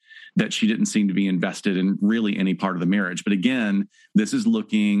distant, that she didn't seem to be invested in really any part of the marriage. But again, this is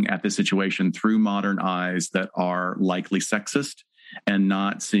looking at the situation through modern eyes that are likely sexist and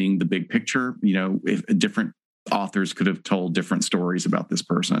not seeing the big picture. You know, if different authors could have told different stories about this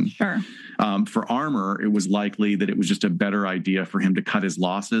person. Sure. For Armour, it was likely that it was just a better idea for him to cut his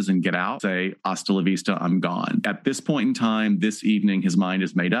losses and get out, say, hasta la vista, I'm gone. At this point in time, this evening, his mind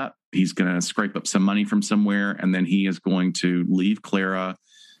is made up. He's going to scrape up some money from somewhere, and then he is going to leave Clara,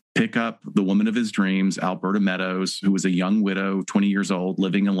 pick up the woman of his dreams, Alberta Meadows, who was a young widow, 20 years old,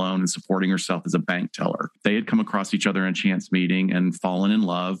 living alone and supporting herself as a bank teller. They had come across each other in a chance meeting and fallen in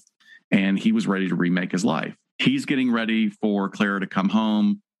love, and he was ready to remake his life. He's getting ready for Clara to come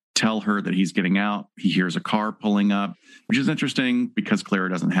home, tell her that he's getting out. He hears a car pulling up, which is interesting because Clara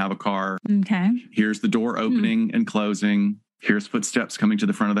doesn't have a car. Okay. Here's the door opening and closing. Here's footsteps coming to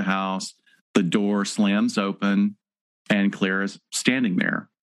the front of the house. The door slams open, and Clara's standing there.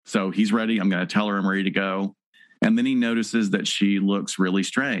 So he's ready. I'm going to tell her I'm ready to go. And then he notices that she looks really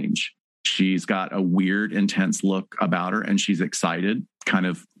strange. She's got a weird, intense look about her, and she's excited, kind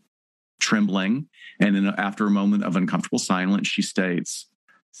of trembling. And then after a moment of uncomfortable silence, she states,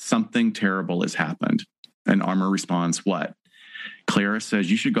 "Something terrible has happened." And Armour responds, "What?" Clara says,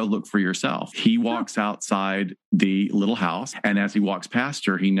 "You should go look for yourself." He walks outside the little house, and as he walks past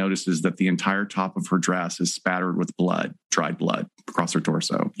her, he notices that the entire top of her dress is spattered with blood, dried blood across her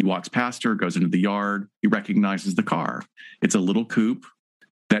torso. He walks past her, goes into the yard. He recognizes the car. It's a little coupe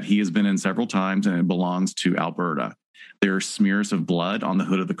that he has been in several times, and it belongs to Alberta. There are smears of blood on the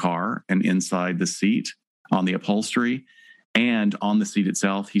hood of the car and inside the seat, on the upholstery. And on the seat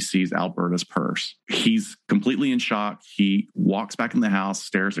itself, he sees Alberta's purse. He's completely in shock. He walks back in the house,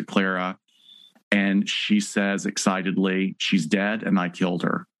 stares at Clara, and she says excitedly, "She's dead and I killed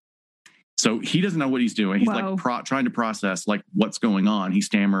her." So he doesn't know what he's doing. He's trying to process what's going on. He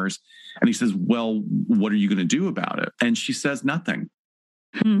stammers and he says, "Well, what are you going to do about it?" And she says nothing.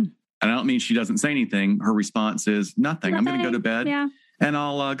 And I don't mean she doesn't say anything. Her response is nothing. I'm going to go to bed and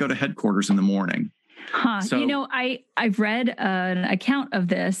I'll go to headquarters in the morning. So, I've read an account of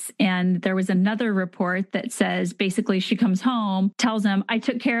this, and there was another report that says basically she comes home, tells him, "I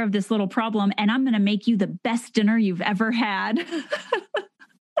took care of this little problem, and I'm going to make you the best dinner you've ever had."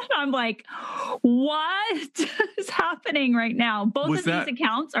 And I'm like, what is happening right now? Both of these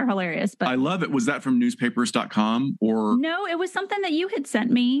accounts are hilarious. But I love it. Was that from newspapers.com or? No, it was something that you had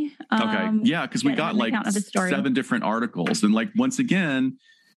sent me. Okay. Yeah, because we got 7 different articles. And once again,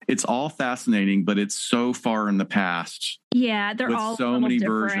 it's all fascinating, but it's so far in the past. Yeah, they're all so many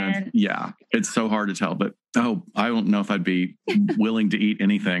versions. Yeah, it's so hard to tell. But I don't know if I'd be willing to eat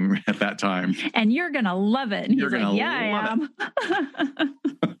anything at that time. And you're gonna love it. And you're gonna love it.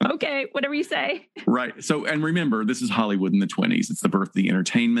 Okay, whatever you say. Right. So, and remember, this is Hollywood in the 1920s. It's the birth of the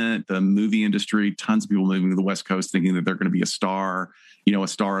entertainment, the movie industry. Tons of people moving to the West Coast thinking that they're going to be a star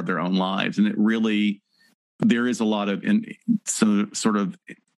of their own lives, and it really. There is a lot of sort of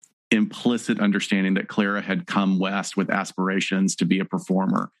implicit understanding that Clara had come west with aspirations to be a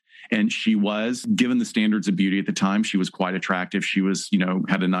performer. And she was, given the standards of beauty at the time, she was quite attractive. She was,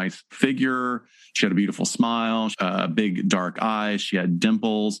 had a nice figure. She had a beautiful smile, big dark eyes. She had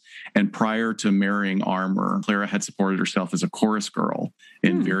dimples. And prior to marrying Armour, Clara had supported herself as a chorus girl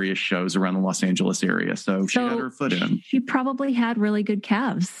in various shows around the Los Angeles area. So she had her foot in. She probably had really good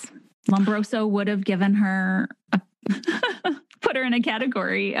calves. Lombroso would have given her, put her in a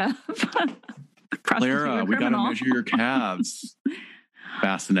category of Clara, we got to measure your calves.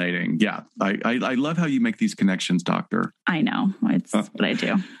 Fascinating. Yeah. I love how you make these connections, Doctor. I know. It's what I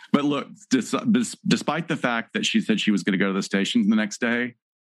do. But look, despite the fact that she said she was going to go to the station the next day,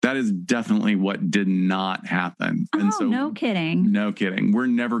 that is definitely what did not happen. And so, no kidding. No kidding. We're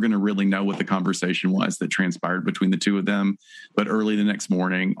never going to really know what the conversation was that transpired between the two of them. But early the next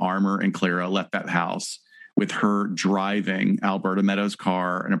morning, Armour and Clara left that house with her driving Alberta Meadows'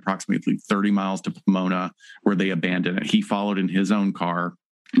 car and approximately 30 miles to Pomona, where they abandoned it. He followed in his own car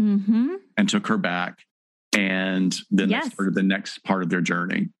and took her back. And then they started the next part of their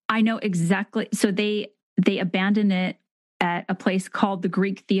journey. I know exactly. So they abandoned it at a place called the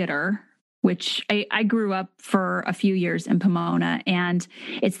Greek Theater, which I grew up for a few years in Pomona. And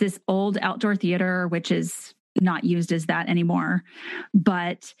it's this old outdoor theater, which is not used as that anymore.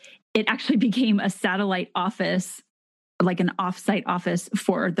 But it actually became a satellite office, like an off-site office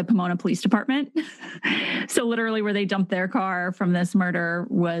for the Pomona Police Department. So literally where they dumped their car from this murder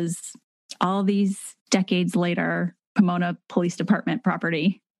was all these decades later, Pomona Police Department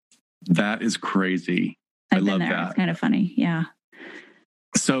property. That is crazy. I love that. It's kind of funny. Yeah.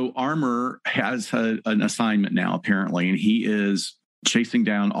 So Armour has an assignment now, apparently, and he is chasing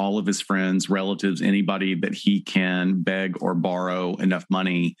down all of his friends, relatives, anybody that he can beg or borrow enough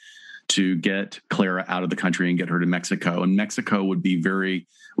money to get Clara out of the country and get her to Mexico. And Mexico would be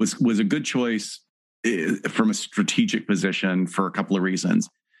was a good choice from a strategic position for a couple of reasons.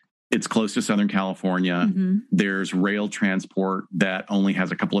 It's close to Southern California. Mm-hmm. There's rail transport that only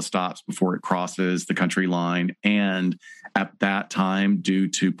has a couple of stops before it crosses the country line. And at that time, due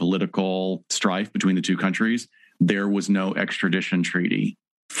to political strife between the two countries, there was no extradition treaty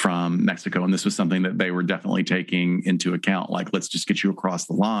from Mexico. And this was something that they were definitely taking into account. Like, let's just get you across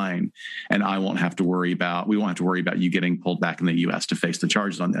the line and we won't have to worry about you getting pulled back in the US to face the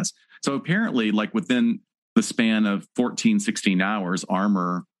charges on this. So apparently, like within the span of 14, 16 hours,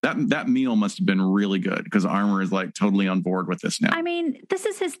 Armour, that meal must have been really good because Armour is like totally on board with this now. I mean, this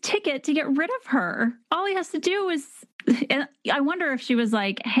is his ticket to get rid of her. All he has to do is, I wonder if she was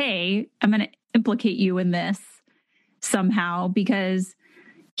like, hey, I'm going to implicate you in this somehow because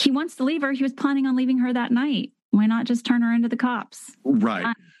he wants to leave her. He was planning on leaving her that night. Why not just turn her into the cops?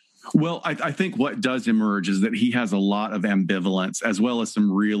 Right. Well, I think what does emerge is that he has a lot of ambivalence as well as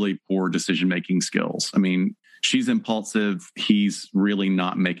some really poor decision-making skills. I mean, she's impulsive. He's really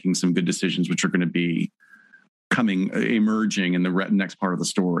not making some good decisions, which are going to be emerging in the next part of the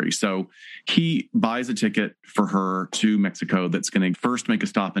story. So he buys a ticket for her to Mexico that's going to first make a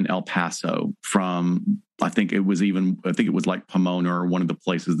stop in El Paso from, I think it was like Pomona or one of the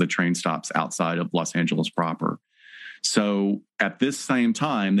places the train stops outside of Los Angeles proper. So at this same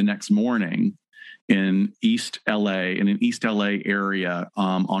time, the next morning in an East LA area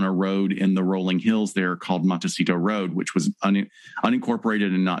on a road in the rolling hills there called Montecito Road, which was unincorporated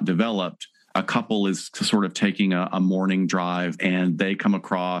and not developed, a couple is sort of taking a morning drive and they come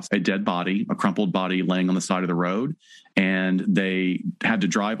across a dead body, a crumpled body laying on the side of the road. And they had to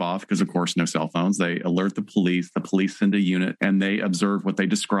drive off because, of course, no cell phones. They alert the police. The police send a unit and they observe what they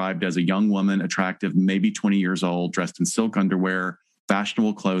described as a young woman, attractive, maybe 20 years old, dressed in silk underwear,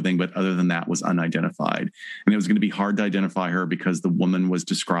 fashionable clothing, but other than that was unidentified. And it was going to be hard to identify her because the woman was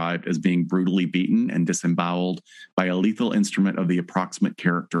described as being brutally beaten and disemboweled by a lethal instrument of the approximate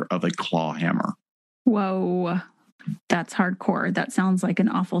character of a claw hammer. Whoa, that's hardcore. That sounds like an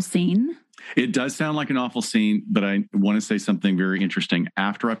awful scene. It does sound like an awful scene, but I want to say something very interesting.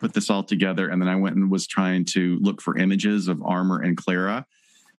 After I put this all together and then I went and was trying to look for images of Armour and Clara,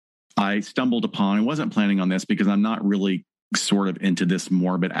 I stumbled upon, I wasn't planning on this because I'm not really sort of into this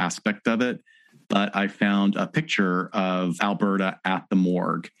morbid aspect of it, but I found a picture of Alberta at the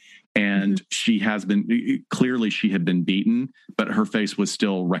morgue. And she had been beaten, but her face was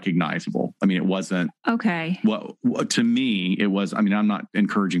still recognizable. I mean, it wasn't. Okay. Well, to me, it was. I mean, I'm not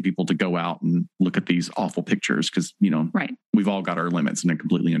encouraging people to go out and look at these awful pictures because, right. We've all got our limits and I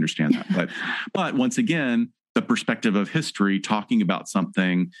completely understand that. But once again, the perspective of history talking about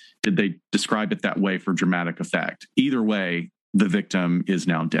something, did they describe it that way for dramatic effect? Either way, the victim is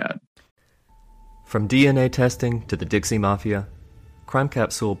now dead. From DNA testing to the Dixie Mafia, Crime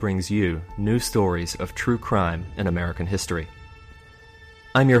Capsule brings you new stories of true crime in American history.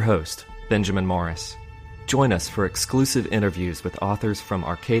 I'm your host, Benjamin Morris. Join us for exclusive interviews with authors from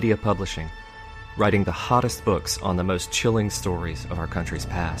Arcadia Publishing, writing the hottest books on the most chilling stories of our country's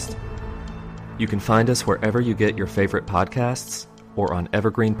past. You can find us wherever you get your favorite podcasts or on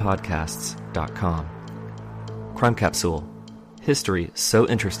evergreenpodcasts.com. Crime Capsule. History so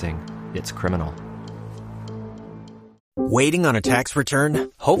interesting, it's criminal. Waiting on a tax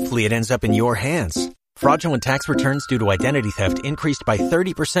return? Hopefully it ends up in your hands. Fraudulent tax returns due to identity theft increased by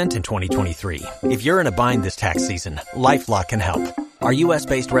 30% in 2023. If you're in a bind this tax season, LifeLock can help. Our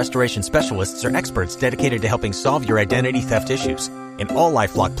U.S.-based restoration specialists are experts dedicated to helping solve your identity theft issues. And all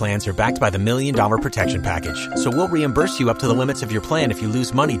LifeLock plans are backed by the $1 Million Protection Package. So we'll reimburse you up to the limits of your plan if you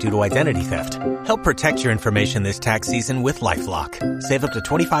lose money due to identity theft. Help protect your information this tax season with LifeLock. Save up to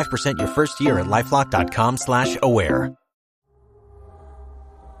 25% your first year at LifeLock.com/aware.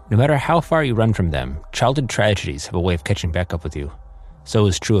 No matter how far you run from them, childhood tragedies have a way of catching back up with you. So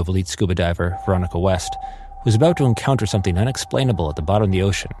is true of elite scuba diver Veronica West, who's about to encounter something unexplainable at the bottom of the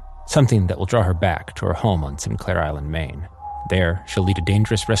ocean, something that will draw her back to her home on Sinclair Island, Maine. There, she'll lead a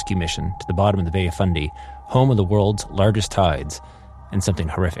dangerous rescue mission to the bottom of the Bay of Fundy, home of the world's largest tides, and something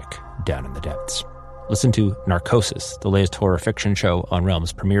horrific down in the depths. Listen to Narcosis, the latest horror fiction show on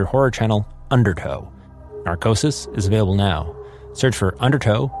Realm's premier horror channel, Undertow. Narcosis is available now. Search for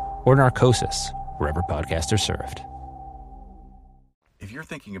Undertow or Narcosis wherever podcasts are served. If you're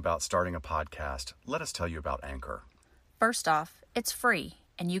thinking about starting a podcast, let us tell you about Anchor. First off, it's free,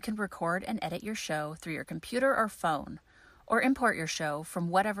 and you can record and edit your show through your computer or phone, or import your show from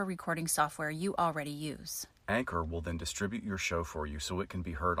whatever recording software you already use. Anchor will then distribute your show for you so it can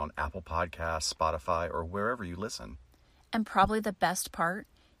be heard on Apple Podcasts, Spotify, or wherever you listen. And probably the best part,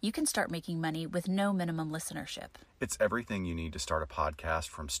 you can start making money with no minimum listenership. It's everything you need to start a podcast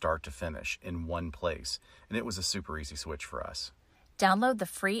from start to finish in one place, and it was a super easy switch for us. Download the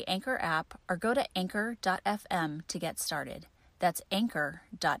free Anchor app or go to anchor.fm to get started. That's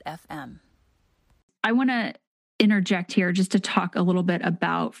anchor.fm. I want to interject here just to talk a little bit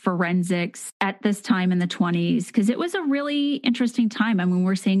about forensics at this time in the 20s, because it was a really interesting time. I mean,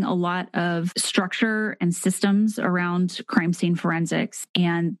 we're seeing a lot of structure and systems around crime scene forensics.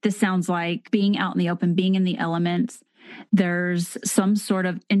 And this sounds like being out in the open, being in the elements. There's some sort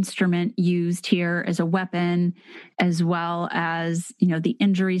of instrument used here as a weapon, as well as, the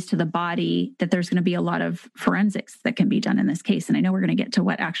injuries to the body, that there's going to be a lot of forensics that can be done in this case. And I know we're going to get to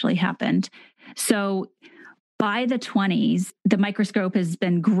what actually happened. So by the 20s, the microscope has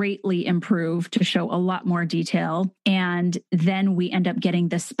been greatly improved to show a lot more detail. And then we end up getting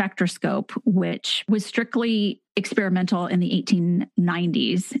the spectroscope, which was strictly experimental in the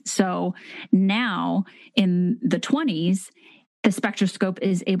 1890s. So now in the 20s, the spectroscope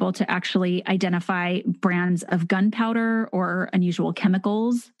is able to actually identify brands of gunpowder or unusual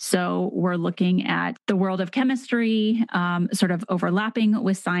chemicals. So we're looking at the world of chemistry, sort of overlapping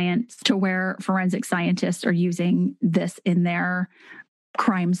with science, to where forensic scientists are using this in their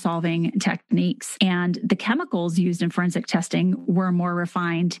crime-solving techniques. And the chemicals used in forensic testing were more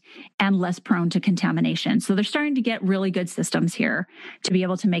refined and less prone to contamination. So they're starting to get really good systems here to be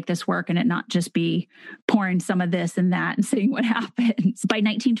able to make this work and it not just be pouring some of this and that and seeing what happens. By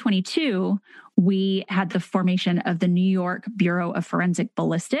 1922, we had the formation of the New York Bureau of Forensic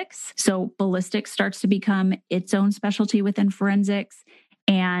Ballistics. So ballistics starts to become its own specialty within forensics.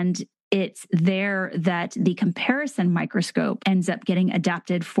 And it's there that the comparison microscope ends up getting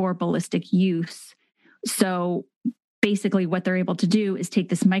adapted for ballistic use. So basically what they're able to do is take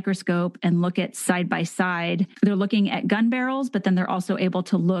this microscope and look at side by side. They're looking at gun barrels, but then they're also able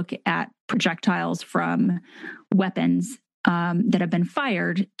to look at projectiles from weapons that have been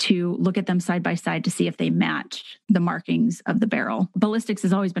fired, to look at them side by side to see if they match the markings of the barrel. Ballistics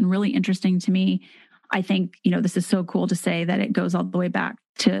has always been really interesting to me. I think, this is so cool to say that it goes all the way back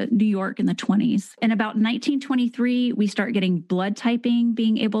to New York in the 20s. In about 1923, we start getting blood typing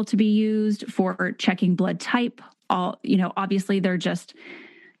being able to be used for checking blood type. Obviously they're just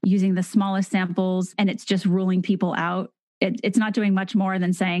using the smallest samples and it's just ruling people out. It's not doing much more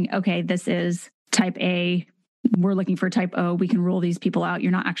than saying, okay, this is type A. We're looking for type O. We can rule these people out.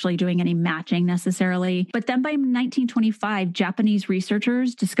 You're not actually doing any matching necessarily. But then by 1925, Japanese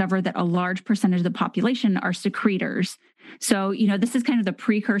researchers discovered that a large percentage of the population are secretors. So, this is kind of the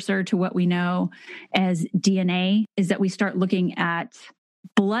precursor to what we know as DNA, is that we start looking at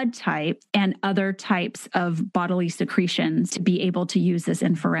blood type and other types of bodily secretions to be able to use this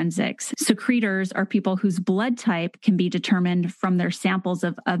in forensics. Secretors are people whose blood type can be determined from their samples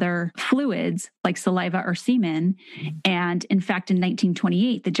of other fluids like saliva or semen. And in fact, in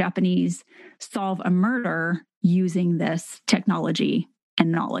 1928, the Japanese solve a murder using this technology and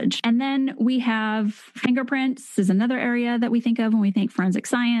knowledge. And then we have fingerprints. This is another area that we think of when we think forensic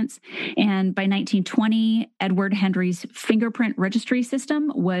science. And by 1920, Edward Henry's fingerprint registry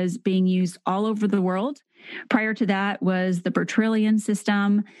system was being used all over the world. Prior to that was the Bertillon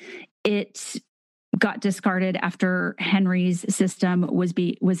system. It got discarded after Henry's system was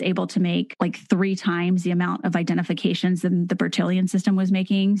able to make like 3 times the amount of identifications than the Bertillon system was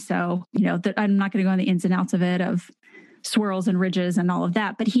making. So, I'm not going to go on the ins and outs of it, of swirls and ridges and all of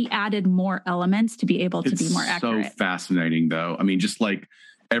that, but he added more elements to be able to be more accurate. It's so fascinating, though. I mean, just like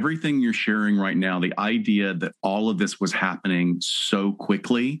everything you're sharing right now, the idea that all of this was happening so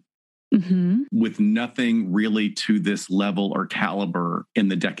quickly with nothing really to this level or caliber in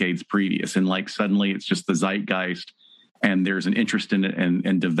the decades previous. And like suddenly it's just the zeitgeist and there's an interest in it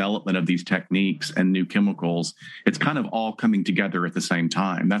and development of these techniques and new chemicals. It's kind of all coming together at the same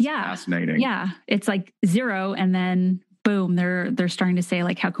time. That's fascinating. Yeah. It's like zero and then boom, they're starting to say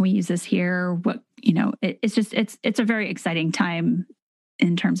like, how can we use this here? What, it's a very exciting time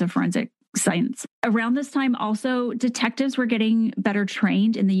in terms of forensic science. Around this time also, detectives were getting better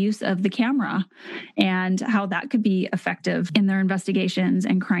trained in the use of the camera and how that could be effective in their investigations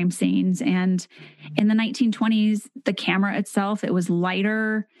and crime scenes. And in the 1920s, the camera itself, it was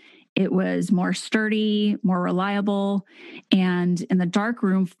lighter, it was more sturdy, more reliable. And in the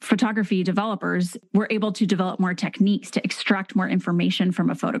darkroom, photography developers were able to develop more techniques to extract more information from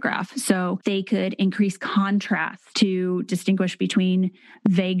a photograph. So they could increase contrast to distinguish between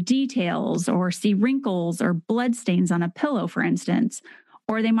vague details or see wrinkles or blood stains on a pillow, for instance.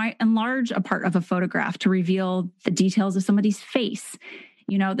 Or they might enlarge a part of a photograph to reveal the details of somebody's face.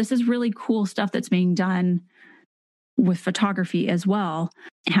 This is really cool stuff that's being done with photography as well.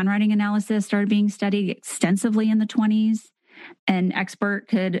 Handwriting analysis started being studied extensively in the 1920s. An expert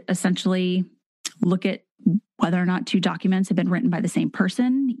could essentially look at whether or not two documents had been written by the same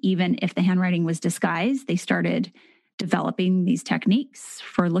person, even if the handwriting was disguised. They started developing these techniques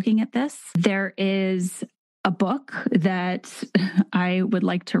for looking at this. There is a book that I would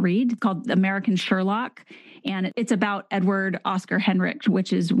like to read called American Sherlock, and it's about Edward Oscar Henrich,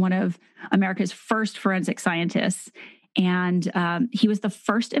 which is one of America's first forensic scientists. And he was the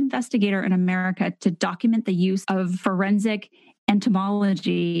first investigator in America to document the use of forensic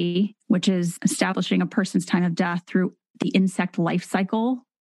entomology, which is establishing a person's time of death through the insect life cycle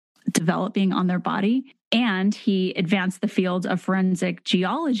developing on their body. And he advanced the field of forensic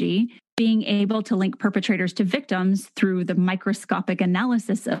geology, being able to link perpetrators to victims through the microscopic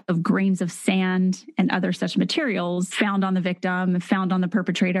analysis of grains of sand and other such materials found on the victim, found on the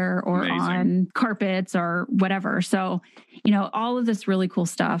perpetrator, or on carpets or whatever. So, all of this really cool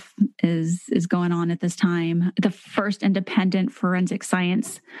stuff is going on at this time. The first independent forensic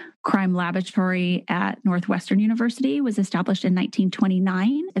science crime laboratory at Northwestern University was established in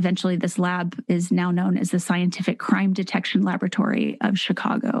 1929. Eventually, this lab is now known as the Scientific Crime Detection Laboratory of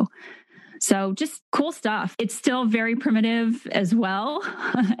Chicago. So just cool stuff. It's still very primitive as well.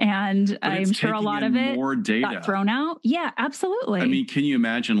 And I'm sure a lot of it got thrown out. Yeah, absolutely. I mean, can you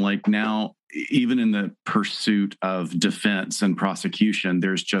imagine, like, now, even in the pursuit of defense and prosecution,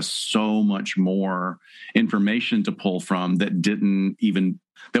 there's just so much more information to pull from that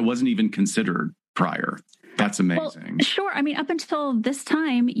wasn't even considered prior. That's amazing. Well, sure. I mean, up until this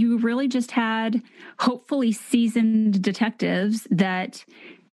time, you really just had hopefully seasoned detectives that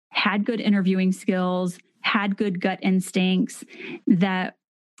had good interviewing skills, had good gut instincts, that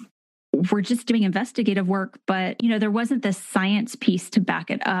were just doing investigative work. But, there wasn't this science piece to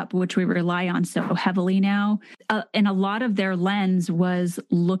back it up, which we rely on so heavily now. And a lot of their lens was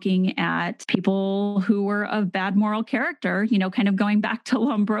looking at people who were of bad moral character, kind of going back to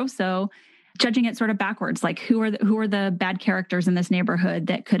Lombroso, judging it sort of backwards, like who are the bad characters in this neighborhood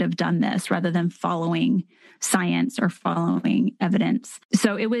that could have done this, rather than following science or following evidence.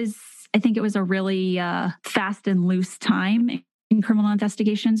 So I think it was a really fast and loose time in criminal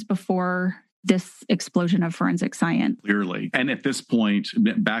investigations before this explosion of forensic science. Clearly. And at this point,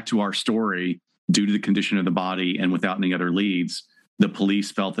 back to our story, due to the condition of the body and without any other leads, the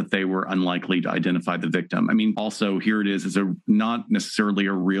police felt that they were unlikely to identify the victim. I mean, also here it is, it's not necessarily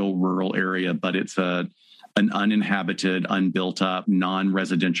a real rural area, but it's an uninhabited, unbuilt up,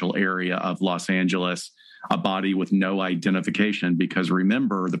 non-residential area of Los Angeles, a body with no identification, because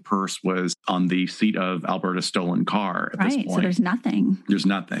remember, the purse was on the seat of Alberta's stolen car at this point. So there's nothing. There's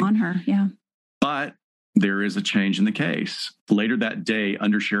nothing on her, yeah. But there is a change in the case. Later that day,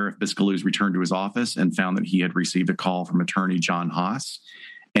 Under Sheriff Biscaluz returned to his office and found that he had received a call from attorney John Haas.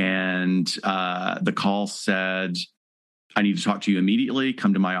 And the call said, "I need to talk to you immediately.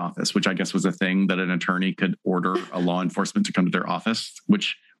 Come to my office," which I guess was a thing that an attorney could order a law enforcement to come to their office,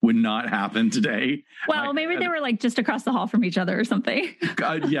 which would not happen today. Well, maybe they were like just across the hall from each other or something.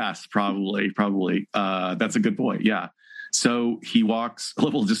 Yes, probably. That's a good point. Yeah. So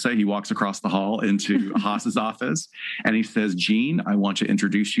we'll just say he walks across the hall into Haas's office, and he says, "Gene, I want to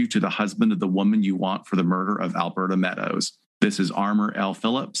introduce you to the husband of the woman you want for the murder of Alberta Meadows. This is Armour L.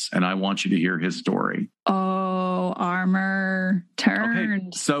 Phillips, and I want you to hear his story." Oh, Armour turned. Okay.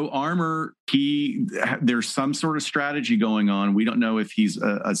 So Armour, there's some sort of strategy going on. We don't know if he's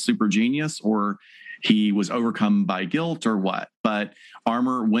a super genius or he was overcome by guilt or what. But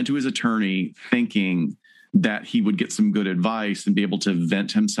Armour went to his attorney thinking that he would get some good advice and be able to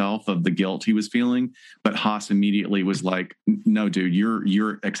vent himself of the guilt he was feeling. But Haas immediately was like, "No, dude,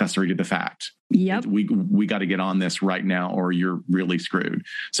 you're accessory to the fact. Yep. We got to get on this right now or you're really screwed."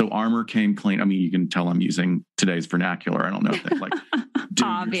 So Armour came clean. I mean, you can tell I'm using today's vernacular. I don't know if that's like,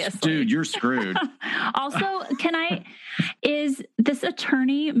 dude, you're screwed. Also, is this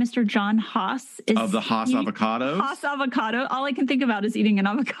attorney, Mr. John Haas? Of the Haas Avocados? Haas Avocado. All I can think about is eating an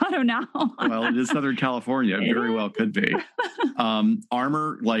avocado now. Well, it is Southern California. It very well could be.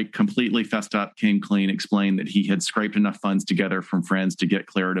 Armour, completely fessed up, came clean, explained that he had scraped enough funds together from friends to get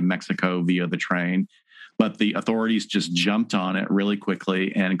Clara to Mexico via the train. But the authorities just jumped on it really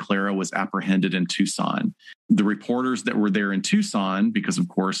quickly, and Clara was apprehended in Tucson. The reporters that were there in Tucson, because of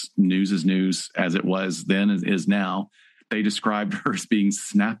course news is news as it was then is now, they described her as being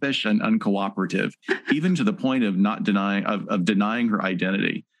snappish and uncooperative, even to the point of denying her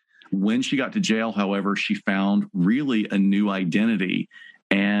identity. When she got to jail, however, she found really a new identity,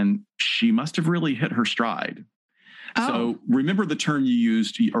 and she must have really hit her stride. So remember the term you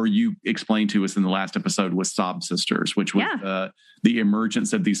used, or you explained to us in the last episode, was sob sisters, which was the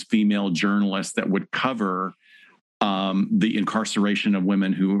emergence of these female journalists that would cover the incarceration of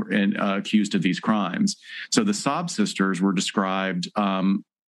women who were accused of these crimes. So the sob sisters were described,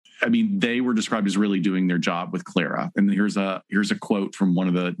 they were described as really doing their job with Clara. And here's a quote from one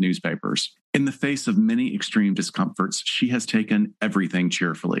of the newspapers. In the face of many extreme discomforts, she has taken everything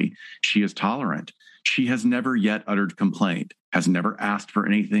cheerfully. She is tolerant. She has never yet uttered complaint, has never asked for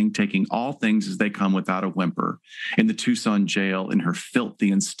anything, taking all things as they come without a whimper. In the Tucson jail, in her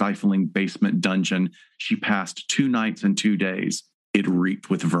filthy and stifling basement dungeon, she passed 2 nights and 2 days. It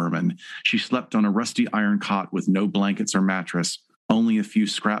reeked with vermin. She slept on a rusty iron cot with no blankets or mattress, only a few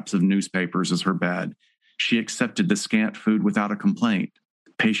scraps of newspapers as her bed. She accepted the scant food without a complaint.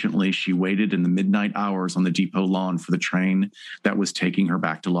 Patiently, she waited in the midnight hours on the depot lawn for the train that was taking her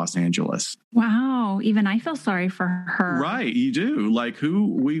back to Los Angeles. Wow. Even I feel sorry for her. Right. You do.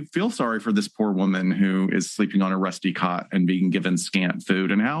 We feel sorry for this poor woman who is sleeping on a rusty cot and being given scant food,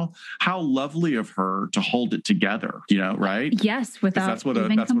 and how lovely of her to hold it together, right? Yes. Without that's what a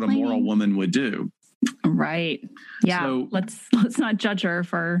moral woman would do. Right. Yeah. So, let's not judge her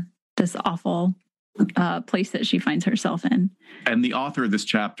for this awful place that she finds herself in. And the author of this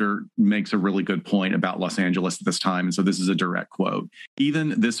chapter makes a really good point about Los Angeles at this time. And so this is a direct quote.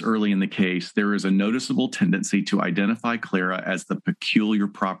 Even this early in the case, there is a noticeable tendency to identify Clara as the peculiar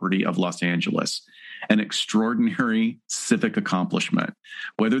property of Los Angeles, an extraordinary civic accomplishment.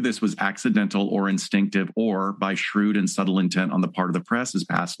 Whether this was accidental or instinctive or by shrewd and subtle intent on the part of the press is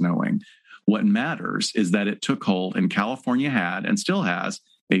past knowing. What matters is that it took hold, and California had, and still has,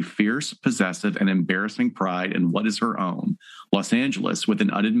 a fierce, possessive, and embarrassing pride in what is her own. Los Angeles, with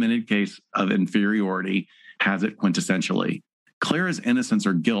an unadmitted case of inferiority, has it quintessentially. Clara's innocence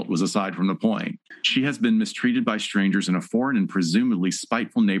or guilt was aside from the point. She has been mistreated by strangers in a foreign and presumably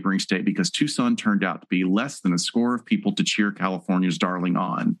spiteful neighboring state because Tucson turned out to be less than a score of people to cheer California's darling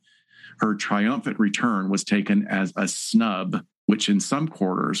on. Her triumphant return was taken as a snub, which in some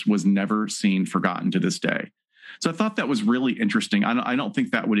quarters was never seen forgotten to this day. So I thought that was really interesting. I don't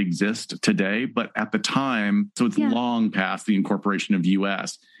think that would exist today, but at the time, so it's long past the incorporation of the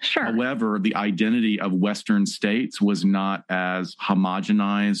U.S. Sure. However, the identity of Western states was not as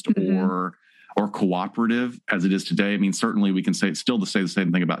homogenized or cooperative as it is today. I mean, certainly we can say the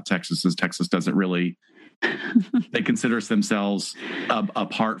same thing about Texas, as Texas doesn't really. They consider themselves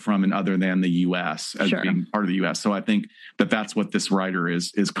apart from and other than the U.S. as being part of the U.S. So I think that's what this writer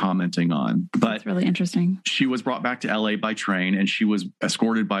is commenting on. But that's really interesting. She was brought back to L.A. by train, and she was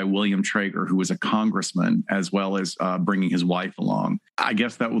escorted by William Traeger, who was a congressman, as well as bringing his wife along. I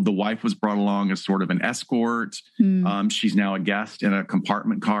guess that the wife was brought along as sort of an escort. She's now a guest in a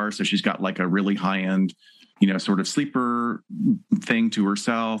compartment car, so she's got like a really high-end, sort of sleeper thing to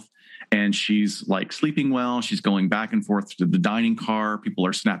herself. And she's like sleeping well. She's going back and forth to the dining car. People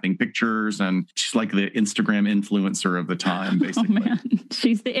are snapping pictures, and she's like the Instagram influencer of the time, basically. Oh, man.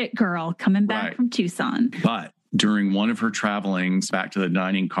 She's the it girl coming back from Tucson. But during one of her travelings back to the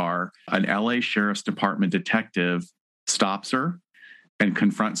dining car, an LA Sheriff's Department detective stops her and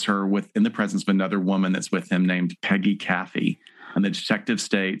confronts her in the presence of another woman that's with him named Peggy Caffey. And the detective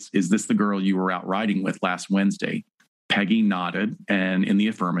states, "Is this the girl you were out riding with last Wednesday?" Peggy nodded and in the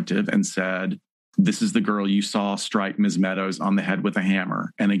affirmative and said, "This is the girl you saw strike Ms. Meadows on the head with a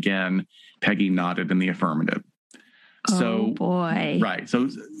hammer." And again, Peggy nodded in the affirmative. Oh, boy. Right. So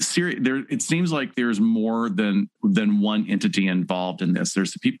it seems like there's more than one entity involved in this.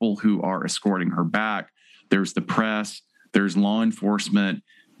 There's the people who are escorting her back. There's the press. There's law enforcement.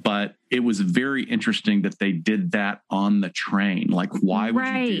 But it was very interesting that they did that on the train. Like, why would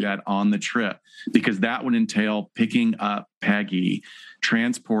you do that on the trip? Because that would entail picking up Peggy,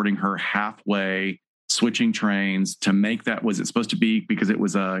 transporting her halfway, switching trains to make that, was it supposed to be because it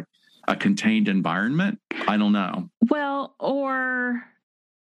was a contained environment? I don't know. Well, or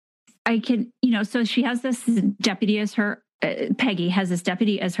I can, so she has this deputy as her, Peggy has this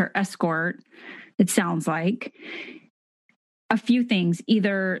deputy as her escort, it sounds like. A few things.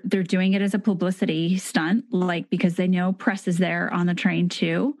 Either they're doing it as a publicity stunt, like because they know press is there on the train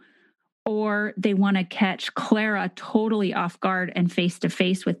too, or they want to catch Clara totally off guard and face to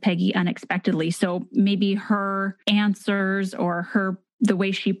face with Peggy unexpectedly. So maybe her answers or the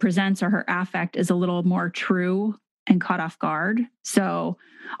way she presents or her affect is a little more true and caught off guard. So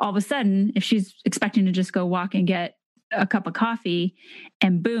all of a sudden, if she's expecting to just go walk and get a cup of coffee,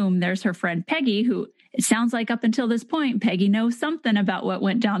 and boom, there's her friend Peggy, who it sounds like up until this point, Peggy knows something about what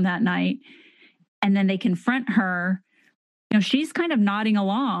went down that night. And then they confront her. She's kind of nodding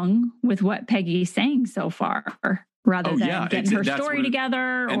along with what Peggy's saying so far. rather than getting her story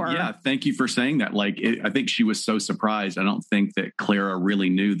together. Thank you for saying that. I think she was so surprised. I don't think that Clara really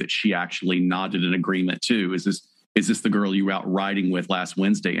knew that she actually nodded an agreement too. Is this the girl you were out riding with last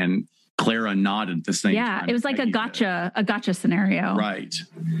Wednesday? And Clara nodded at the same time. Yeah, it was like a gotcha scenario. Right.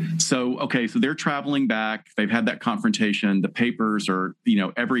 So they're traveling back. They've had that confrontation. The papers are,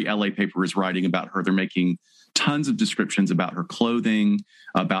 every LA paper is writing about her. They're making tons of descriptions about her clothing,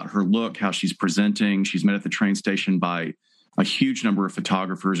 about her look, how she's presenting. She's met at the train station by a huge number of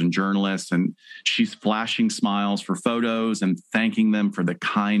photographers and journalists, and she's flashing smiles for photos and thanking them for the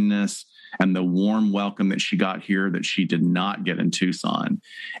kindness and the warm welcome that she got here that she did not get in Tucson.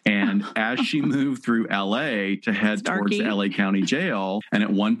 And as she moved through LA to head towards the LA County Jail, and at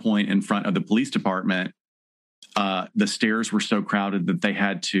one point in front of the police department, the stairs were so crowded that they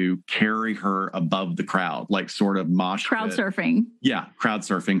had to carry her above the crowd, like sort of mosh pit. Crowd surfing. Yeah, crowd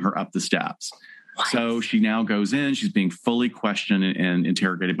surfing her up the steps. What? So she now goes in. She's being fully questioned and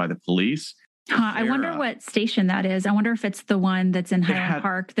interrogated by the police. I wonder what station that is. I wonder if it's the one that's in Highland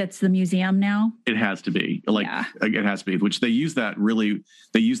Park that's the museum now. It has to be. It has to be, which they use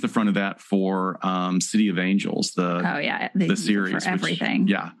they use the front of that for City of Angels, the series. For everything.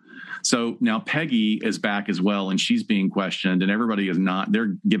 Yeah. So now Peggy is back as well, and she's being questioned, and everybody is not.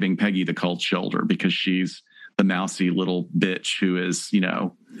 They're giving Peggy the cold shoulder because she's the mousy little bitch who is,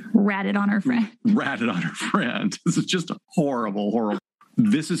 ratted on her friend. This is just horrible.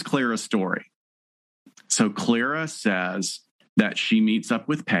 This is Clara's story. So Clara says that she meets up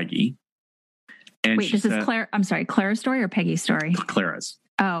with Peggy. And wait, this is Clara. I'm sorry, Clara's story or Peggy's story? Clara's.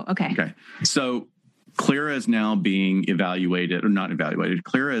 Oh, okay. Okay. So Clara is now being evaluated, or not evaluated.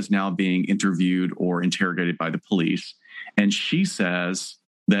 Clara is now being interviewed or interrogated by the police. And she says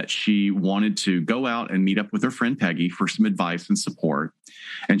that she wanted to go out and meet up with her friend Peggy for some advice and support.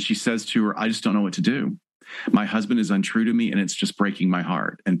 And she says to her, I just don't know what to do. My husband is untrue to me and it's just breaking my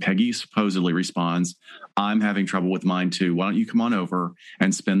heart. And Peggy supposedly responds, I'm having trouble with mine too. Why don't you come on over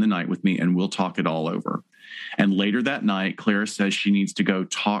and spend the night with me and we'll talk it all over. And later that night, Clara says she needs to go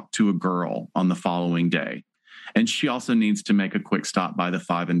talk to a girl on the following day. And she also needs to make a quick stop by the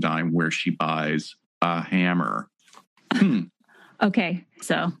Five and Dime where she buys a hammer. Okay.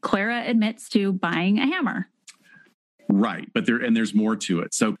 So Clara admits to buying a hammer. Right. But there's more to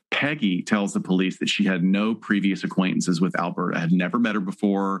it. So Peggy tells the police that she had no previous acquaintances with Alberta, had never met her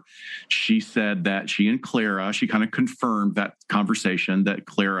before. She said that she and Clara, she kind of confirmed that conversation that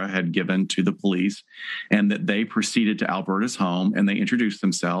Clara had given to the police, and that they proceeded to Alberta's home and they introduced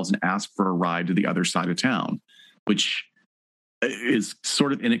themselves and asked for a ride to the other side of town, which is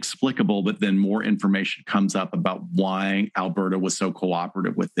sort of inexplicable, but then more information comes up about why Alberta was so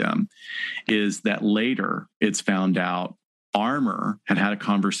cooperative with them. Is that later it's found out Armour had a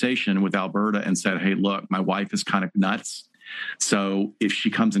conversation with Alberta and said, hey, look, my wife is kind of nuts. So if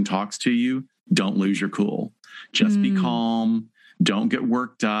she comes and talks to you, don't lose your cool. Just be calm. Don't get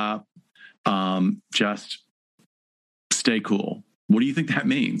worked up. Just stay cool. What do you think that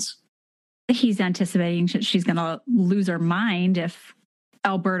means? He's anticipating she's going to lose her mind if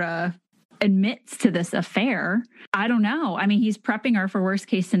Alberta admits to this affair. I don't know. I mean, he's prepping her for worst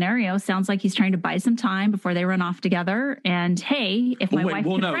case scenario. Sounds like he's trying to buy some time before they run off together. And hey, if my wife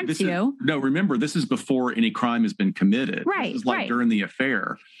confronts you. Remember, this is before any crime has been committed. Right. This is like during the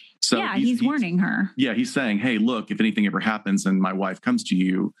affair. So yeah, he's warning her. Yeah, he's saying, hey, look, if anything ever happens and my wife comes to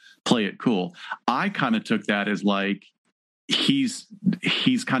you, play it cool. I kind of took that as like, he's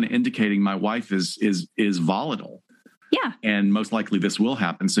kind of indicating my wife is volatile. Yeah. And most likely this will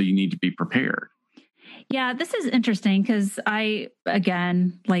happen. So you need to be prepared. Yeah, this is interesting because I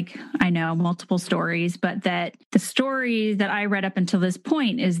know multiple stories, but that the story that I read up until this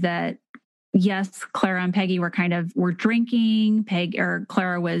point is that, yes, Clara and Peggy were drinking.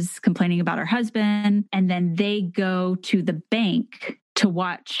 Clara was complaining about her husband. And then they go to the bank to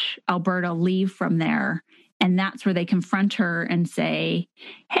watch Alberta leave from there. And that's where they confront her and say,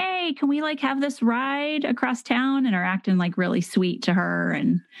 hey, can we have this ride across town? And are acting really sweet to her.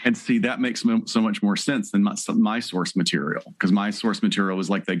 And see, that makes so much more sense than my source material. Because my source material was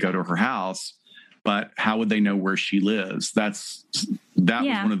they go to her house, but how would they know where she lives? That was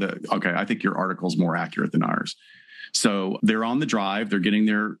one of the, okay, I think your article's more accurate than ours. So they're on the drive, they're getting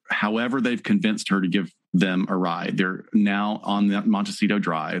there. However, they've convinced her to give them a ride. They're now on the Montecito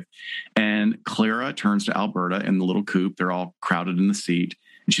Drive, and Clara turns to Alberta in the little coupe. They're all crowded in the seat.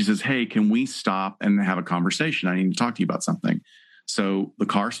 And she says, hey, can we stop and have a conversation? I need to talk to you about something. So the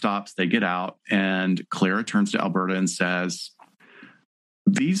car stops, they get out, and Clara turns to Alberta and says,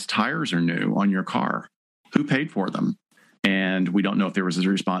 these tires are new on your car. Who paid for them? And we don't know if there was a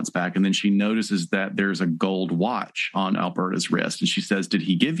response back. And then she notices that there's a gold watch on Alberta's wrist. And she says, did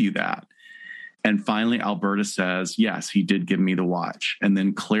he give you that? And finally, Alberta says, yes, he did give me the watch. And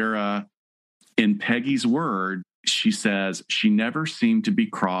then Clara, in Peggy's word, she says she never seemed to be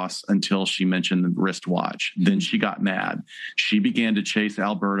cross until she mentioned the wristwatch. Then she got mad. She began to chase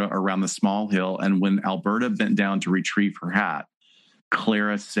Alberta around the small hill. And when Alberta bent down to retrieve her hat,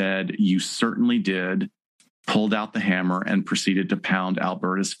 Clara said, you certainly did, pulled out the hammer, and proceeded to pound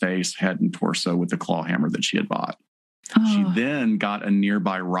Alberta's face, head, and torso with the claw hammer that she had bought. Oh. She then got a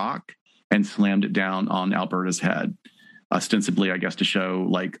nearby rock and slammed it down on Alberta's head, ostensibly, I guess, to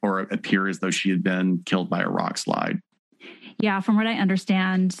show or appear as though she had been killed by a rock slide. Yeah, from what I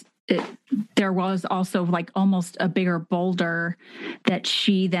understand, there was also almost a bigger boulder that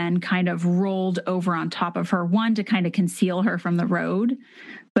she then kind of rolled over on top of her, one, to kind of conceal her from the road,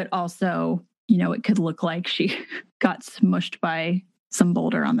 but also, it could look like she got smushed by some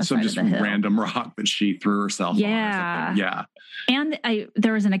boulder on the side of the hill. So just random rock that she threw herself on or something. Yeah. And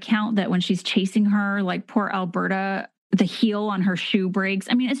there was an account that when she's chasing her, poor Alberta, the heel on her shoe breaks.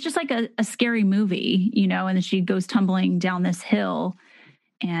 I mean, it's just like a scary movie, and then she goes tumbling down this hill,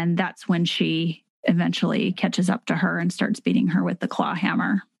 and that's when she eventually catches up to her and starts beating her with the claw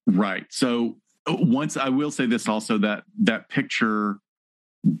hammer. Right. So once I will say this also, that picture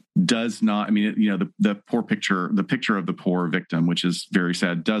does not, the poor picture, the picture of the poor victim, which is very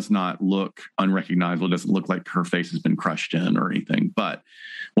sad, does not look unrecognizable. It doesn't look like her face has been crushed in or anything. But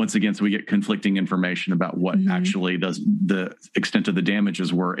once again, so we get conflicting information about what actually the extent of the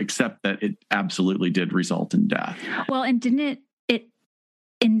damages were, except that it absolutely did result in death. Well, and didn't it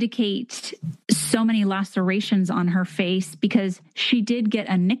indicate so many lacerations on her face, because she did get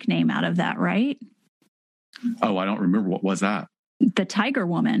a nickname out of that, right? Oh, I don't remember. What was that? The Tiger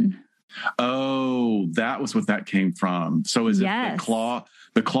Woman. Oh, that was what that came from. So is it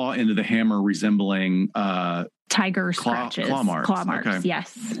the claw into the hammer resembling tiger scratches, claw marks? Okay.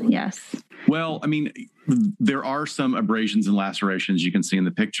 Yes. Well, there are some abrasions and lacerations you can see in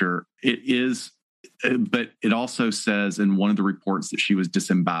the picture. It is, but it also says in one of the reports that she was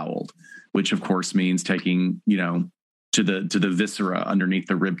disemboweled, which of course means taking, to the viscera underneath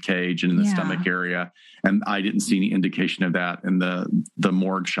the rib cage and in the stomach area. And I didn't see any indication of that in the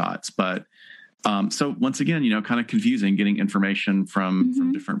morgue shots. But so once again, kind of confusing getting information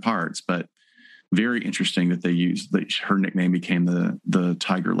from different parts, but very interesting that they used her nickname became the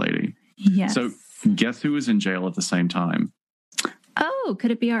Tiger Lady. Yes. So guess who was in jail at the same time? Oh,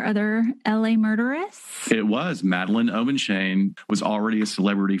 could it be our other LA murderess? It was. Madeleine Obenshain was already a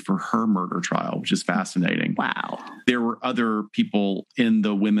celebrity for her murder trial, which is fascinating. Wow. There were other people in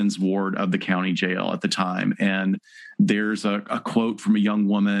the women's ward of the county jail at the time. And there's a quote from a young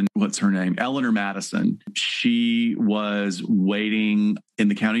woman. What's her name? Eleanor Madison. She was waiting in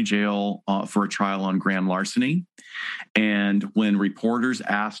the county jail for a trial on grand larceny. And when reporters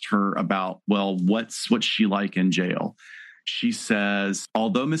asked her about, what's she like in jail? She says,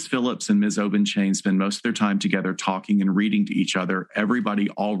 although Miss Phillips and Ms. Obenshain spend most of their time together talking and reading to each other, everybody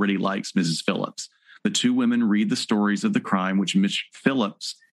already likes Mrs. Phillips. The two women read the stories of the crime, which Miss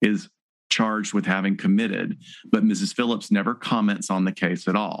Phillips is charged with having committed, but Mrs. Phillips never comments on the case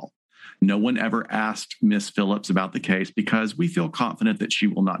at all. No one ever asked Miss Phillips about the case because we feel confident that she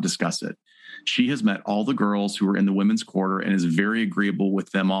will not discuss it. She has met all the girls who are in the women's quarter and is very agreeable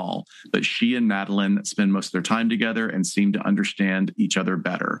with them all. But she and Madeleine spend most of their time together and seem to understand each other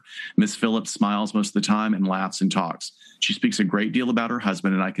better. Miss Phillips smiles most of the time and laughs and talks. She speaks a great deal about her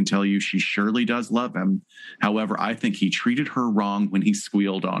husband, and I can tell you she surely does love him. However, I think he treated her wrong when he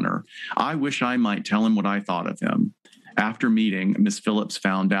squealed on her. I wish I might tell him what I thought of him. After meeting, Miss Phillips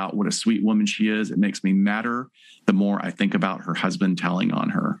found out what a sweet woman she is. It makes me madder the more I think about her husband telling on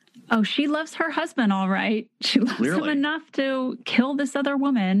her. Oh, she loves her husband, all right. She loves him enough to kill this other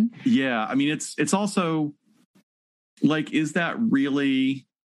woman. Yeah, it's also is that really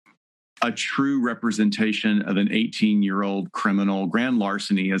a true representation of an 18-year-old criminal? Grand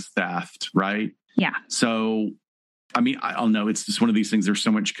larceny is theft, right? Yeah. So, I don't know. It's just one of these things. There's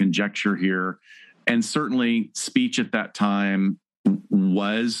so much conjecture here. And certainly speech at that time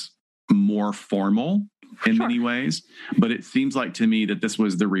was more formal in many ways, but it seems like to me that this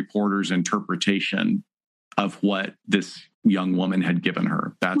was the reporter's interpretation of what this young woman had given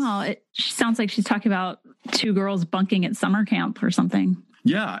her. It sounds like she's talking about two girls bunking at summer camp or something.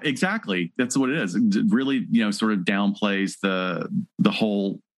 Yeah, exactly. That's what it is. It really, sort of downplays the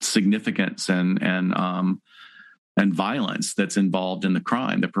whole significance and violence that's involved in the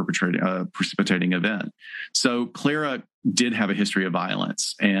crime, the precipitating event. So Clara did have a history of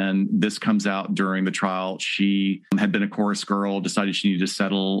violence. And this comes out during the trial. She had been a chorus girl, decided she needed to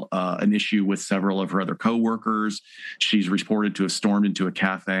settle an issue with several of her other coworkers. She's reported to have stormed into a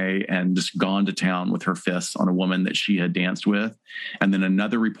cafe and just gone to town with her fists on a woman that she had danced with. And then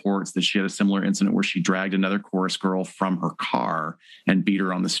another reports that she had a similar incident where she dragged another chorus girl from her car and beat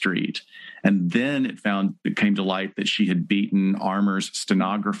her on the street. And then it came to light that she had beaten Armour's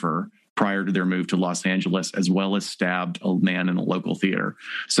stenographer prior to their move to Los Angeles, as well as stabbed a man in a local theater.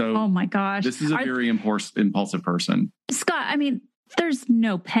 So, oh my gosh, this is a very impulsive person. Scott, I mean, there's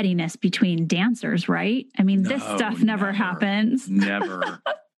no pettiness between dancers, right? I mean, this stuff never happens. Never.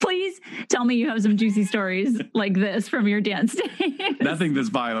 Please tell me you have some juicy stories like this from your dance days. Nothing this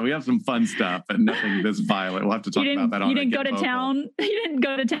violent. We have some fun stuff, but nothing this violent. We'll have to talk about that. You didn't go to town. You didn't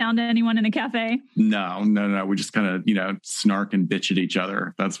go to town to anyone in a cafe. No. We just kind of, snark and bitch at each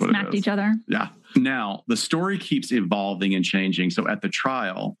other. That's what Smacked it is. each other. Yeah. Now the story keeps evolving and changing. So at the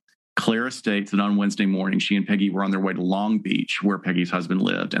trial, Clara states that on Wednesday morning, she and Peggy were on their way to Long Beach, where Peggy's husband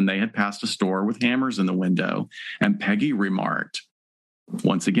lived, and they had passed a store with hammers in the window. And Peggy remarked,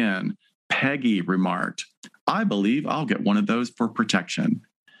 once again, I believe I'll get one of those for protection.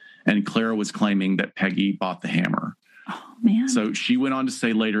 And Clara was claiming that Peggy bought the hammer. Oh, man. So she went on to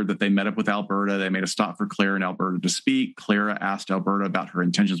say later that they met up with Alberta. They made a stop for Clara and Alberta to speak. Clara asked Alberta about her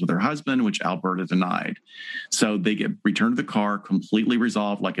intentions with her husband, which Alberta denied. So they get returned to the car, completely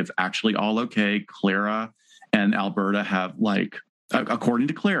resolved, like it's actually all okay. Clara and Alberta have, according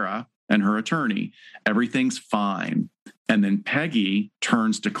to Clara and her attorney, everything's fine. And then Peggy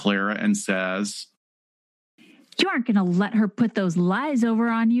turns to Clara and says, "You aren't going to let her put those lies over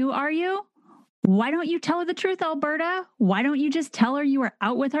on you, are you? Why don't you tell her the truth, Alberta? Why don't you just tell her you were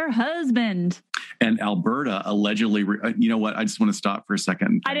out with her husband?" And Alberta allegedly, you know what? I just want to stop for a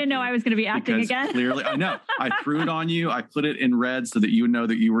second. I didn't know I was going to be acting again. Clearly, I know. I threw it on you. I put it in red so that you would know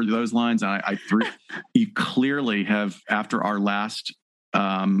that you were those lines. And I threw. You clearly have, after our last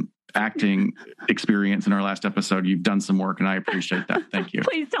acting experience in our last episode, you've done some work, and I appreciate that. Thank you.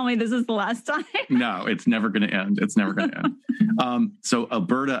 Please tell me this is the last time. No, it's never going to end. It's never going to end. So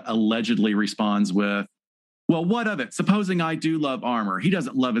Alberta allegedly responds with, "Well, what of it? Supposing I do love Armour. He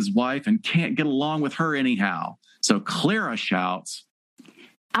doesn't love his wife and can't get along with her anyhow." So Clara shouts,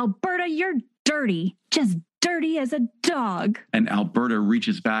 "Alberta, you're dirty. Just dirty as a dog." And Alberta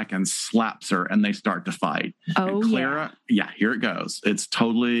reaches back and slaps her, and they start to fight. Oh, and Clara, here it goes. It's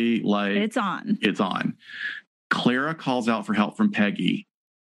totally like... It's on. It's on. Clara calls out for help from Peggy.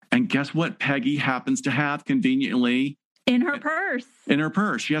 And guess what Peggy happens to have conveniently? In her purse. In her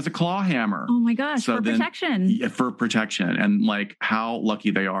purse. She has a claw hammer. Oh my gosh, so protection. Yeah, for protection. And how lucky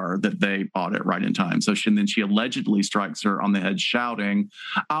they are that they bought it right in time. So then she allegedly strikes her on the head, shouting,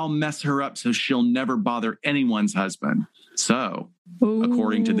 "I'll mess her up so she'll never bother anyone's husband." So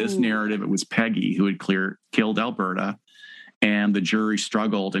according to this narrative, it was Peggy who had killed Alberta. And the jury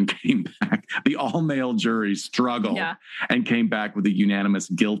struggled and came back. The all-male jury struggled and came back with a unanimous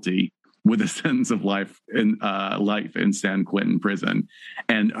guilty, with a sentence of life in San Quentin prison.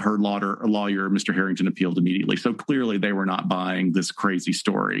 And her lawyer, Mr. Harrington, appealed immediately. So clearly they were not buying this crazy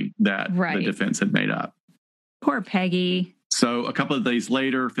story that the defense had made up. Poor Peggy. So a couple of days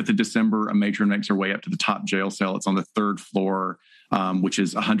later, 5th of December, a matron makes her way up to the top jail cell. It's on the 3rd floor, which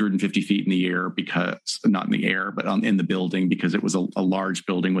is 150 feet in the air, because not in the air, but in the building, because it was a large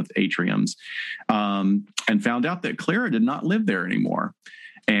building with atriums, and found out that Clara did not live there anymore.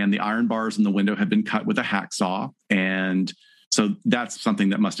 And the iron bars in the window had been cut with a hacksaw. And so that's something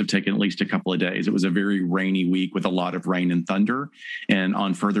that must have taken at least a couple of days. It was a very rainy week with a lot of rain and thunder. And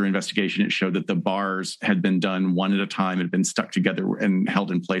on further investigation, it showed that the bars had been done one at a time, had been stuck together and held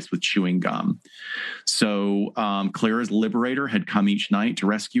in place with chewing gum. So Clara's liberator had come each night to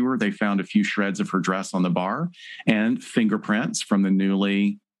rescue her. They found a few shreds of her dress on the bar and fingerprints from the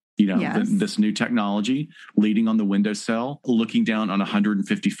newly... this new technology leading on the windowsill, looking down on a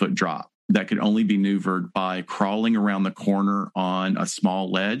 150-foot drop that could only be maneuvered by crawling around the corner on a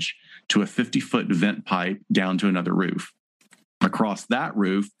small ledge to a 50-foot vent pipe down to another roof. Across that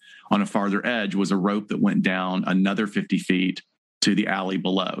roof, on a farther edge, was a rope that went down another 50 feet to the alley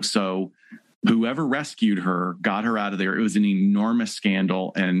below. So whoever rescued her got her out of there. It was an enormous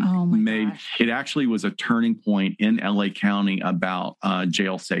scandal and it actually was a turning point in LA County about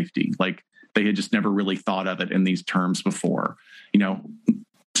jail safety. Like, they had just never really thought of it in these terms before,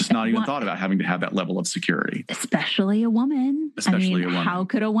 just not even thought about having to have that level of security. Especially a woman. How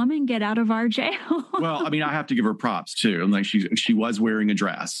could a woman get out of our jail? Well, I have to give her props too. And she was wearing a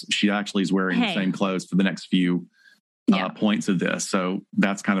dress. She actually is wearing the same clothes for the next few points of this. So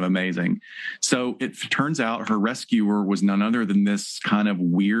that's kind of amazing. So it turns out her rescuer was none other than this kind of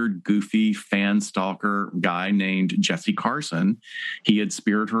weird, goofy fan stalker guy named Jesse Carson. He had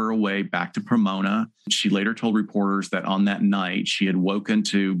speared her away back to Pomona. She later told reporters that on that night, she had woken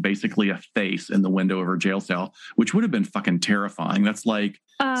to basically a face in the window of her jail cell, which would have been fucking terrifying. That's like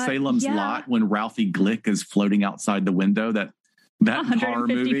Salem's Lot when Ralphie Glick is floating outside the window. That 150 horror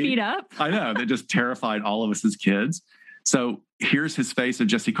movie, feet up. I know, that just terrified all of us as kids. So here's his face of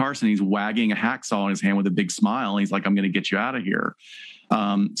Jesse Carson. He's wagging a hacksaw in his hand with a big smile. And he's like, I'm going to get you out of here.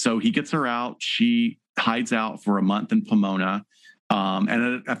 So he gets her out. She hides out for a month in Pomona.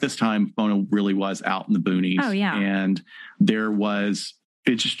 And at this time, Pomona really was out in the boonies. Oh, yeah. And there was,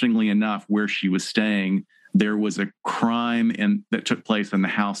 interestingly enough, where she was staying, there was a crime that took place in the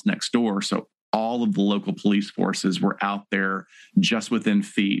house next door. So all of the local police forces were out there just within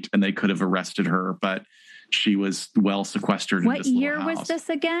feet, and they could have arrested her, but she was well sequestered. What in this year little house. was this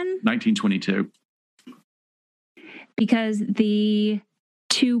again? 1922. Because the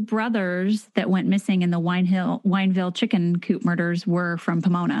two brothers that went missing in the Wineville chicken coop murders were from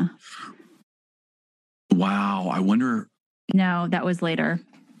Pomona. Wow. I wonder. No, that was later.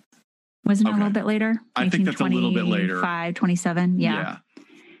 Wasn't it a little bit later? I think that's a little bit later. 27. Yeah.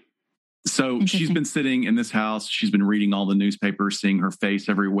 So she's been sitting in this house. She's been reading all the newspapers, seeing her face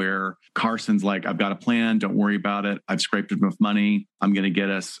everywhere. Carson's like, I've got a plan. Don't worry about it. I've scraped enough money. I'm going to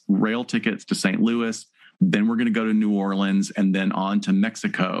get us rail tickets to St. Louis. Then we're going to go to New Orleans and then on to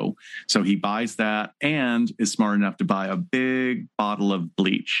Mexico. So he buys that and is smart enough to buy a big bottle of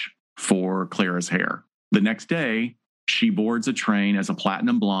bleach for Clara's hair. The next day, she boards a train as a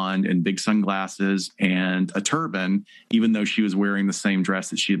platinum blonde in big sunglasses and a turban, even though she was wearing the same dress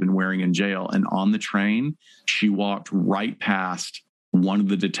that she had been wearing in jail. And on the train, she walked right past one of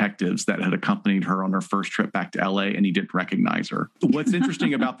the detectives that had accompanied her on her first trip back to LA, and he didn't recognize her. What's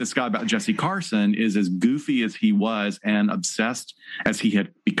interesting about this guy, about Jesse Carson, is as goofy as he was and obsessed as he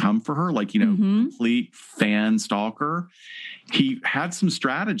had become for her, like, complete fan stalker, he had some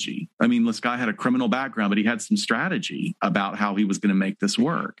strategy. I mean, this guy had a criminal background, but he had some strategy about how he was going to make this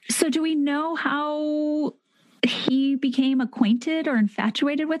work. So do we know how he became acquainted or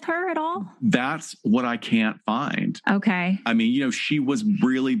infatuated with her at all? That's what I can't find. Okay. I mean, she was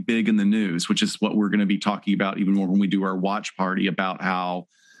really big in the news, which is what we're going to be talking about even more when we do our watch party, about how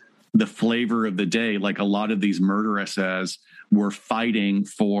the flavor of the day, like a lot of these murderesses were fighting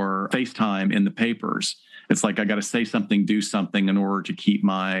for FaceTime in the papers. It's like, I got to say something, do something in order to keep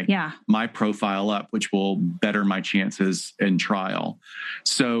my profile up, which will better my chances in trial.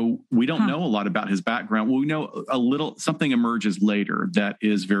 So we don't know a lot about his background. Well, we know a little, something emerges later that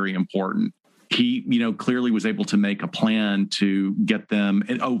is very important. He, clearly was able to make a plan to get them.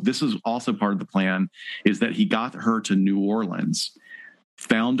 And this is also part of the plan, is that he got her to New Orleans,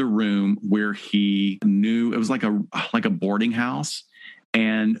 found a room where he knew it was like a boarding house.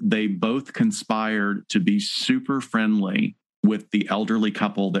 And they both conspired to be super friendly with the elderly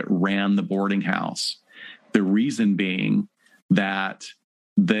couple that ran the boarding house. The reason being that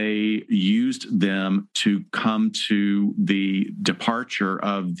they used them to come to the departure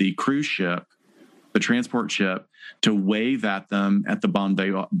of the cruise ship, the transport ship, to wave at them at the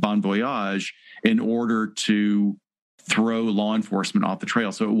Bon Voyage in order to throw law enforcement off the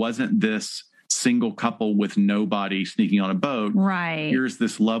trail. So it wasn't this single couple with nobody sneaking on a boat. Right. Here's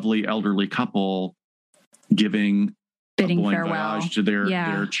this lovely elderly couple bidding farewell to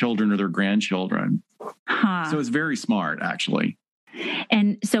their children or their grandchildren. So it's very smart, actually.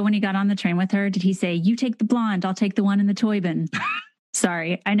 And so when he got on the train with her, did he say, "You take the blonde, I'll take the one in the toy bin"?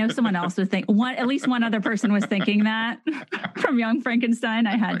 Sorry, I know someone else was thinking. At least one other person was thinking that from Young Frankenstein.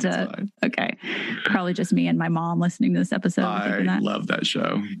 I had to. Okay, probably just me and my mom listening to this episode. I love that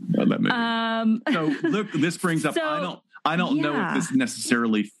show. Love that movie. So look, this brings up. I don't know if this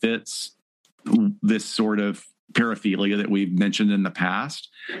necessarily fits this sort of paraphilia that we've mentioned in the past,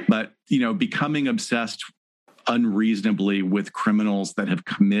 but becoming obsessed unreasonably with criminals that have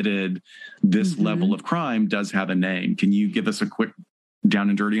committed this level of crime does have a name. Can you give us a quick down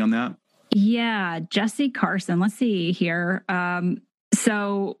and dirty on that? Yeah, Jesse Carson. Let's see here.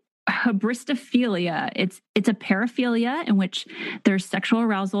 So hybristophilia, it's a paraphilia in which there's sexual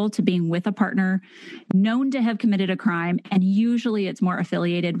arousal to being with a partner known to have committed a crime, and usually it's more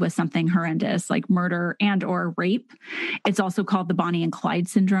affiliated with something horrendous like murder and or rape. It's also called the Bonnie and Clyde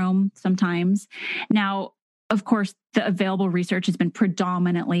syndrome sometimes. Now, of course, the available research has been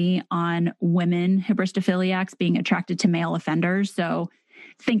predominantly on women hybristophiliacs being attracted to male offenders. So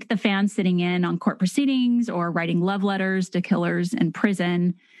think the fans sitting in on court proceedings or writing love letters to killers in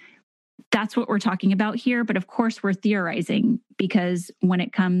prison. that's what we're talking about here. But of course, we're theorizing because when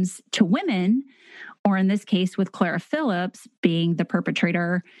it comes to women, or in this case with Clara Phillips being the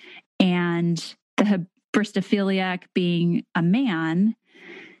perpetrator and the hybristophiliac being a man,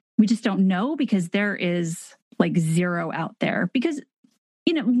 we just don't know because there is like zero out there. Because,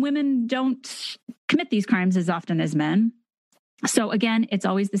 women don't commit these crimes as often as men. So again, it's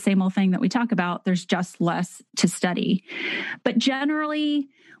always the same old thing that we talk about. There's just less to study. But generally,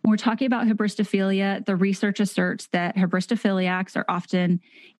 when we're talking about hybristophilia, the research asserts that hybristophiliacs are often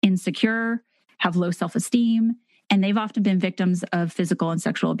insecure, have low self-esteem, and they've often been victims of physical and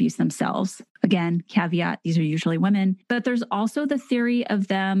sexual abuse themselves. Again, caveat, these are usually women. But there's also the theory of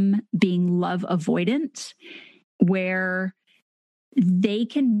them being love avoidant, where they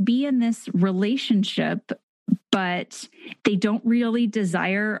can be in this relationship, but they don't really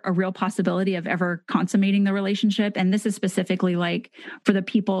desire a real possibility of ever consummating the relationship. And this is specifically like for the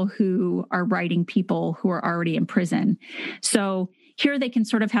people who are writing people who are already in prison. So here they can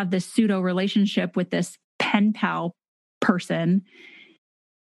sort of have this pseudo relationship with this pen pal person,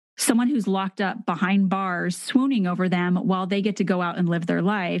 someone who's locked up behind bars, swooning over them while they get to go out and live their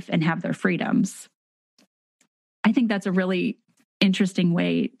life and have their freedoms. I think that's a really interesting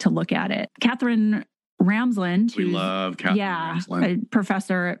way to look at it. Catherine Ramsland, we love Catherine Ramsland, a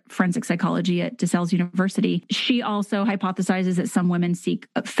professor at forensic psychology at DeSales University. She also hypothesizes that some women seek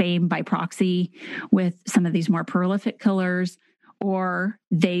fame by proxy with some of these more prolific killers, or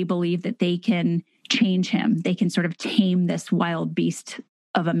they believe that they can change him. They can sort of tame this wild beast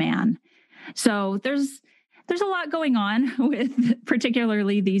of a man. So there's a lot going on with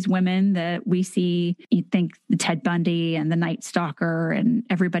particularly these women that we see. You think the Ted Bundy and the Night Stalker and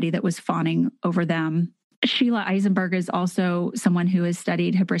everybody that was fawning over them. Sheila Eisenberg is also someone who has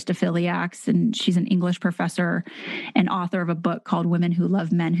studied hybristophiliacs, and she's an English professor and author of a book called Women Who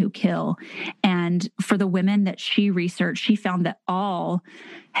Love Men Who Kill. And for the women that she researched, she found that all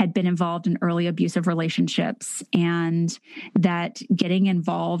had been involved in early abusive relationships, and that getting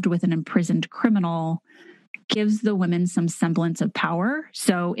involved with an imprisoned criminal gives the women some semblance of power.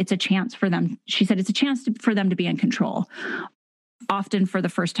 So it's a chance for them. She said it's a chance for them to be in control, often for the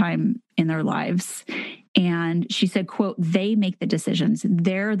first time in their lives. And she said, quote, they make the decisions.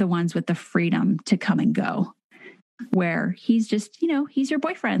 They're the ones with the freedom to come and go, where he's just, he's your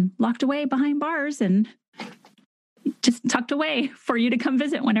boyfriend locked away behind bars and just tucked away for you to come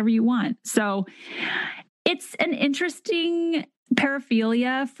visit whenever you want. So it's an interesting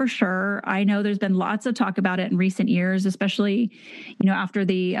paraphilia for sure. I know there's been lots of talk about it in recent years, especially, after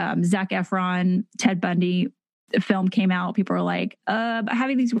the Zac Efron, Ted Bundy film came out. People were like,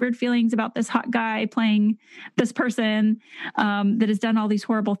 having these weird feelings about this hot guy playing this person that has done all these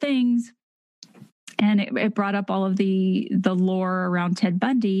horrible things. And it brought up all of the lore around Ted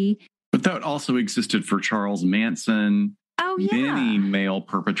Bundy. But that also existed for Charles Manson. Oh, yeah. Many male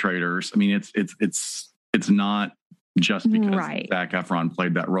perpetrators. I mean, it's not just because Zac Efron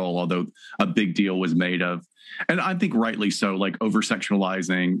played that role, although a big deal was made of, and I think rightly so, like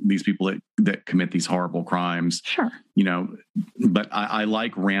over-sexualizing these people that commit these horrible crimes. Sure. But I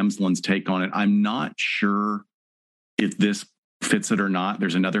like Ramsland's take on it. I'm not sure if this fits it or not.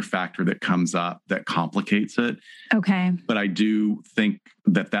 There's another factor that comes up that complicates it. Okay. But I do think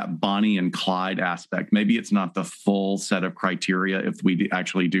that Bonnie and Clyde aspect, maybe it's not the full set of criteria if we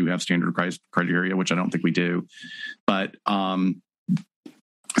actually do have standardized criteria, which I don't think we do. But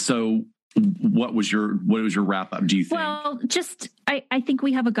so what was your wrap up, do you think? Well, just I think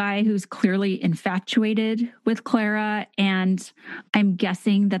we have a guy who's clearly infatuated with Clara, and I'm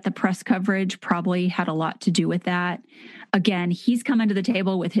guessing that the press coverage probably had a lot to do with that. Again, he's come into the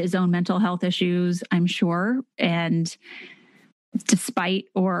table with his own mental health issues, I'm sure, and despite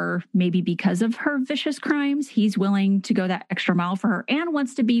or maybe because of her vicious crimes, he's willing to go that extra mile for her and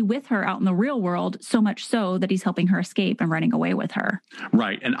wants to be with her out in the real world, so much so that he's helping her escape and running away with her.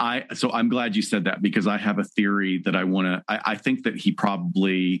 Right. And so I'm glad you said that, because I have a theory that I think that he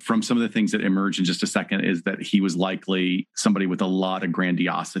probably, from some of the things that emerge in just a second, is that he was likely somebody with a lot of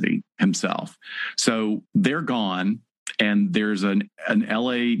grandiosity himself. So they're gone, and there's an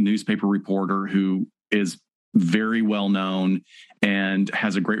LA newspaper reporter who is very well known and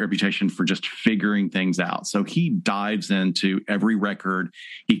has a great reputation for just figuring things out. So he dives into every record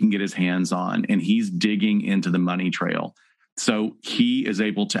he can get his hands on, and he's digging into the money trail. So he is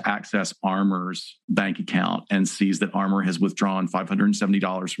able to access Armour's bank account and sees that Armour has withdrawn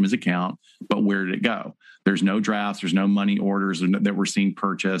 $570 from his account. But where did it go? There's no drafts. There's no money orders that were seen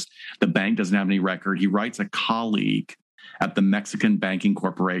purchased. The bank doesn't have any record. He writes a colleague at the Mexican Banking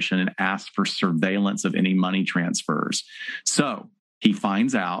Corporation and asks for surveillance of any money transfers. So he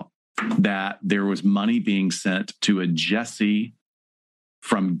finds out that there was money being sent to a Jesse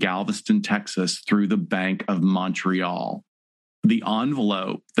from Galveston, Texas, through the Bank of Montreal. The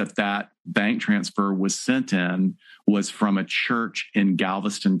envelope that bank transfer was sent in was from a church in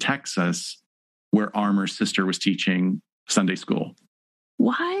Galveston, Texas, where Armour's sister was teaching Sunday school.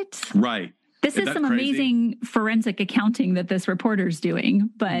 What? Right. This is some crazy? Amazing forensic accounting that this reporter's doing.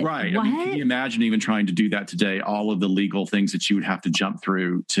 But right. What? I mean, can you imagine even trying to do that today? All of the legal things that you would have to jump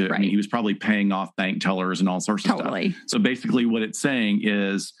through to, right. I mean, he was probably paying off bank tellers and all sorts of stuff. So basically what it's saying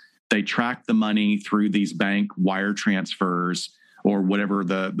is they tracked the money through these bank wire transfers or whatever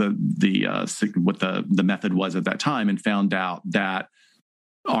the method was at that time, and found out that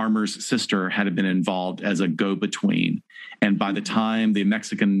Armour's sister had been involved as a go-between. And by the time the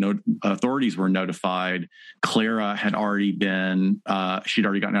Mexican authorities were notified, Clara had already been, she'd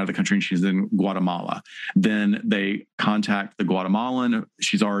already gotten out of the country and she's in Guatemala. Then they contact the Guatemalan,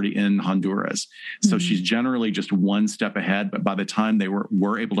 she's already in Honduras. So she's generally just one step ahead. But by the time they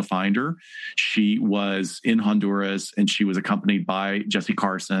were able to find her, she was in Honduras and she was accompanied by Jesse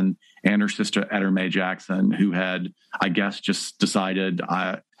Carson and her sister, Etta Mae Jackson, who had, I guess, just decided,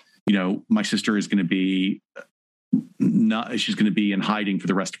 my sister is going to be she's going to be in hiding for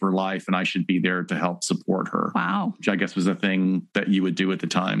the rest of her life, and I should be there to help support her. Wow. Which I guess was a thing that you would do at the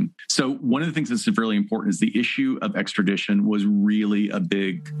time. So one of the things that's really important is the issue of extradition was really a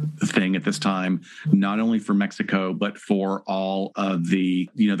big thing at this time, not only for Mexico, but for all of the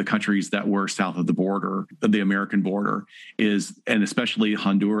countries that were south of the border, the American border, and especially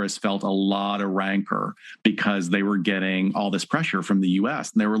Honduras felt a lot of rancor because they were getting all this pressure from the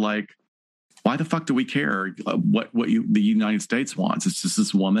U.S. And they were like, why the fuck do we care what the United States wants? It's just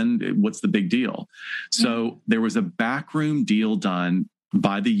this woman. What's the big deal? So there was a backroom deal done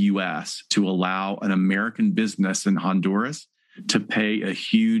by the U.S. to allow an American business in Honduras to pay a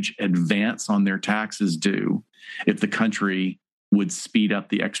huge advance on their taxes due if the country would speed up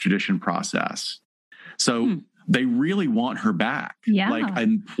the extradition process. So they really want her back. Yeah.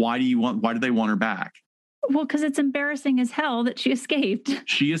 And why do they want her back? Well, because it's embarrassing as hell that she escaped.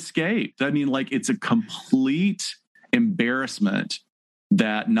 She escaped. I mean, it's a complete embarrassment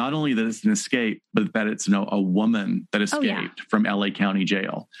that not only that it's an escape, but that it's a woman that escaped from LA County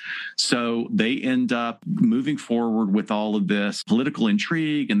Jail. So they end up moving forward with all of this political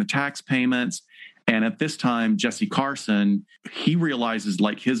intrigue and the tax payments. And at this time, Jesse Carson, he realizes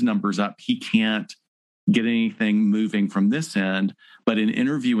his number's up. He can't get anything moving from this end. But in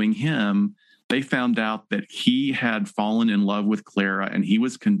interviewing him, they found out that he had fallen in love with Clara, and he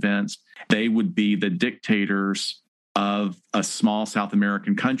was convinced they would be the dictators of a small South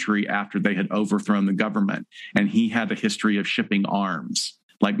American country after they had overthrown the government. And he had a history of shipping arms,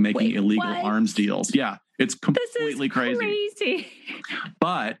 making illegal arms deals. Yeah, it's completely crazy.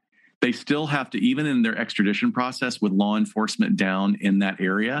 But they still have to, even in their extradition process with law enforcement down in that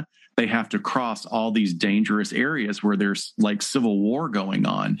area, they have to cross all these dangerous areas where there's civil war going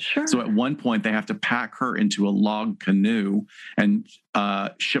on. Sure. So at one point they have to pack her into a log canoe and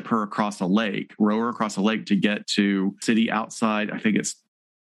ship her across a lake, row her across a lake to get to city outside. I think it's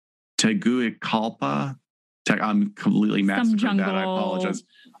Tegucigalpa. I'm completely massacring that.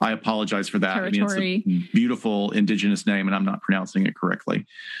 I apologize for that. Territory. I mean, it's a beautiful indigenous name, and I'm not pronouncing it correctly.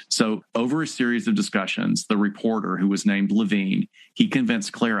 So over a series of discussions, the reporter, who was named Levine, he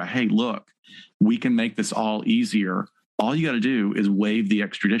convinced Clara, hey, look, we can make this all easier. All you got to do is waive the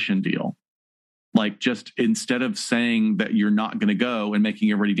extradition deal. Just instead of saying that you're not going to go and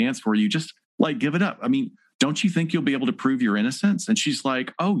making everybody dance for you, just give it up. I mean, don't you think you'll be able to prove your innocence? And she's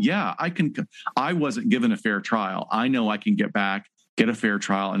like, oh, yeah, I can. I wasn't given a fair trial. I know I can get back, get a fair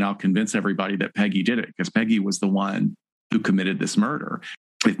trial, and I'll convince everybody that Peggy did it, because Peggy was the one who committed this murder.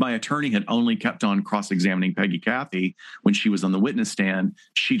 If my attorney had only kept on cross-examining Peggy Cathy when she was on the witness stand,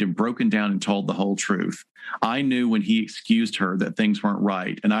 she'd have broken down and told the whole truth. I knew when he excused her that things weren't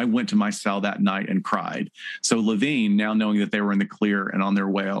right, and I went to my cell that night and cried. So Levine, now knowing that they were in the clear and on their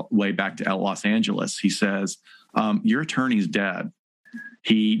way back to Los Angeles, he says, your attorney's dead.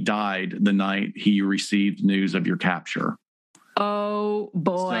 He died the night he received news of your capture. Oh,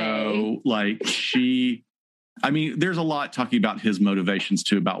 boy. So, there's a lot talking about his motivations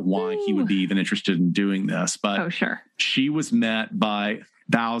too, about why he would be even interested in doing this. But she was met by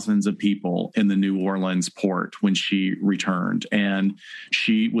thousands of people in the New Orleans port when she returned. And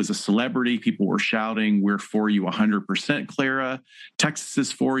she was a celebrity. People were shouting, we're for you 100%, Clara. Texas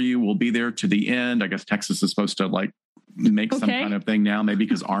is for you. We'll be there to the end. I guess Texas is supposed to make some kind of thing now, maybe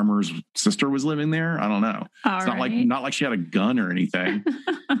because Armour's sister was living there. I don't know. It's not like she had a gun or anything.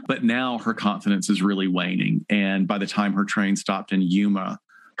 But now her confidence is really waning. And by the time her train stopped in Yuma,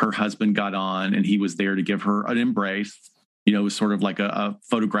 her husband got on and he was there to give her an embrace. You know, it was sort of like a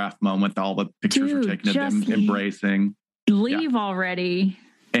photograph moment. All the pictures were taken of them embracing. Leave already.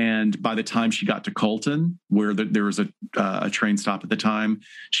 And by the time she got to Colton, where there was a train stop at the time,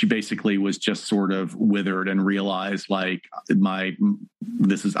 she basically was just sort of withered and realized, like,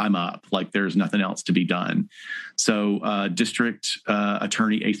 I'm up. Like, there's nothing else to be done. So District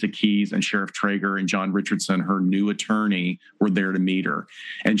Attorney Asa Keys and Sheriff Traeger and John Richardson, her new attorney, were there to meet her.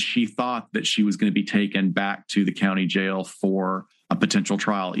 And she thought that she was going to be taken back to the county jail for a potential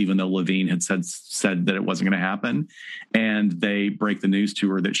trial, even though Levine had said that it wasn't going to happen. And they break the news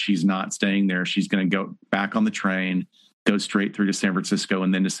to her that she's not staying there. She's going to go back on the train, go straight through to San Francisco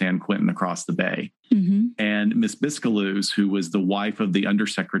and then to San Quentin across the bay. Mm-hmm. And Miss Biscaloos, who was the wife of the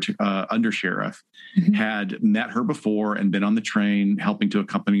undersheriff, had met her before and been on the train helping to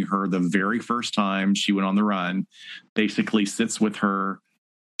accompany her the very first time she went on the run, basically sits with her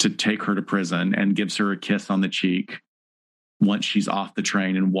to take her to prison and gives her a kiss on the cheek once she's off the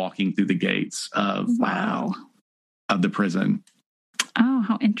train and walking through the gates of the prison. Oh,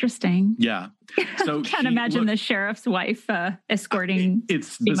 how interesting. Yeah. So can't imagine the sheriff's wife escorting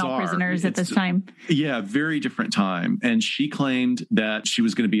it's female bizarre. Prisoners at this time. Yeah, very different time. And she claimed that she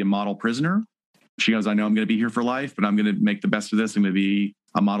was going to be a model prisoner. She goes, I know I'm going to be here for life, but I'm going to make the best of this. I'm going to be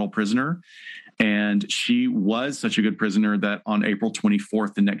a model prisoner. And she was such a good prisoner that on April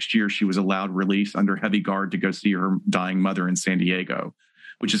 24th the next year, she was allowed release under heavy guard to go see her dying mother in San Diego,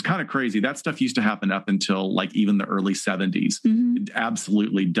 which is kind of crazy. That stuff used to happen up until like even the early 70s. Mm-hmm. It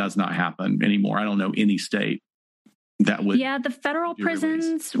absolutely does not happen anymore. I don't know any state that would. Yeah, the federal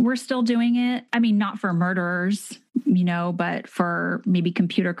prisons were still doing it. I mean, not for murderers, but for maybe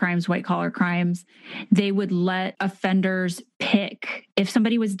computer crimes, white collar crimes. They would let offenders pick. If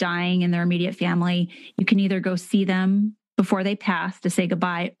somebody was dying in their immediate family, you can either go see them before they pass to say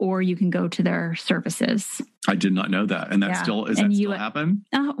goodbye, or you can go to their services. I did not know that. And that still happen?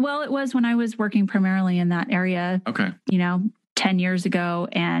 Well, it was when I was working primarily in that area. Okay. 10 years ago,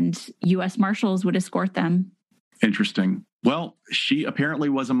 and U.S. Marshals would escort them. Interesting. Well, she apparently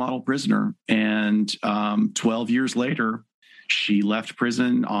was a model prisoner. And 12 years later, she left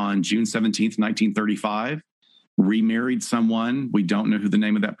prison on June 17th, 1935, remarried someone. We don't know who the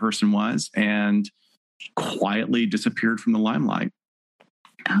name of that person was, and quietly disappeared from the limelight.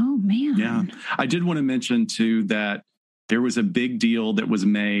 Oh, man. Yeah. I did want to mention, too, that there was a big deal that was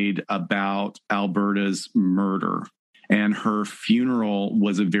made about Alberta's murder. And her funeral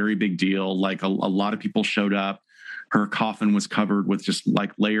was a very big deal. Like a lot of people showed up. Her coffin was covered with just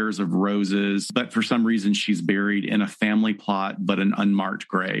like layers of roses. But for some reason, she's buried in a family plot, but an unmarked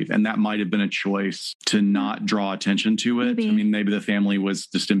grave. And that might have been a choice to not draw attention to it. Maybe. I mean, maybe the family was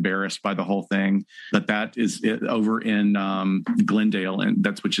just embarrassed by the whole thing. But that is it over in Glendale. And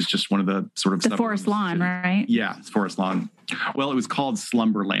which is just one of the sort of... The Forest Lawn, right? Yeah, it's Forest Lawn. Well, it was called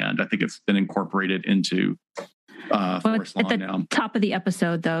Slumberland. I think it's been incorporated into... at the top of the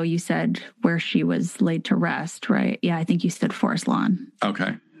episode, though, you said where she was laid to rest, right? Yeah, I think you said Forest Lawn.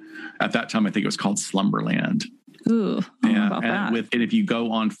 Okay. At that time, I think it was called Slumberland. Ooh, and if you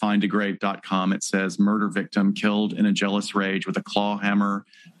go on findagrave.com, it says murder victim killed in a jealous rage with a claw hammer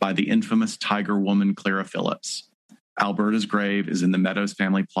by the infamous tiger woman Clara Phillips. Alberta's grave is in the Meadows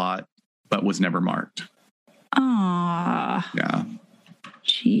family plot, but was never marked. Ah. Yeah.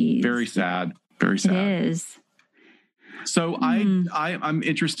 Jeez. Very sad. Very sad. It is. So I'm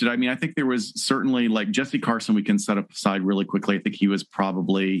interested. I mean, I think there was certainly, like, Jesse Carson, we can set up aside really quickly. I think he was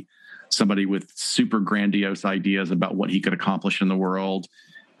probably somebody with super grandiose ideas about what he could accomplish in the world.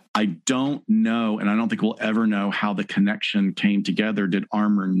 I don't know, and I don't think we'll ever know how the connection came together. Did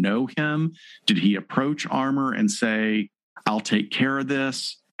Armour know him? Did he approach Armour and say, I'll take care of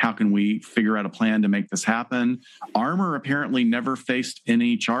this? How can we figure out a plan to make this happen? Armour apparently never faced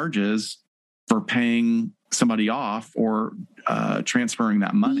any charges for paying somebody off or transferring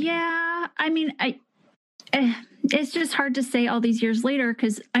that money. Yeah, I mean, it's just hard to say all these years later,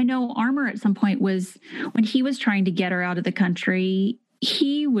 because I know Armour at some point was, when he was trying to get her out of the country,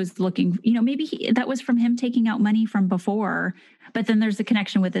 he was looking, maybe that was from him taking out money from before, but then there's a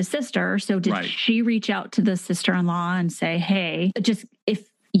connection with his sister. So did she reach out to the sister-in-law and say, hey, just if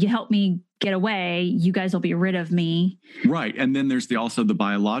you help me get away, you guys will be rid of me. Right. And then there's also the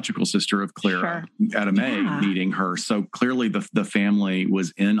biological sister of Clara, Etta Mae, meeting her. So clearly the family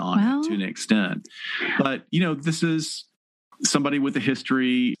was in on it to an extent. But, this is somebody with a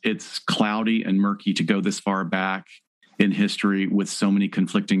history. It's cloudy and murky to go this far back in history with so many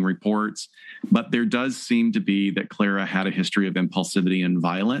conflicting reports. But there does seem to be that Clara had a history of impulsivity and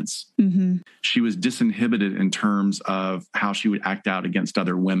violence. Mm-hmm. She was disinhibited in terms of how she would act out against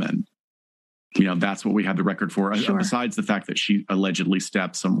other women. You know, that's what we have the record for, Sure. besides the fact that she allegedly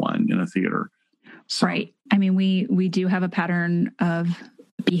stabbed someone in a theater. So, Right. I mean, we do have a pattern of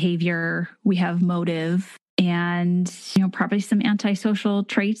behavior. We have motive and, you know, probably some antisocial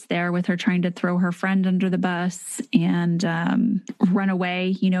traits there with her trying to throw her friend under the bus and run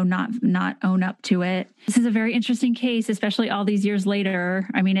away, you know, not own up to it. This is a very interesting case, especially all these years later.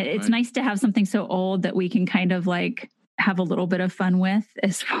 I mean, it's nice to have something so old that we can kind of like have a little bit of fun with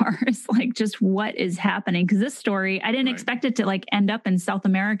as far as like just what is happening. Because this story, I didn't expect it to like end up in South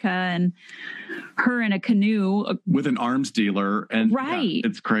America and her in a canoe with an arms dealer. And yeah,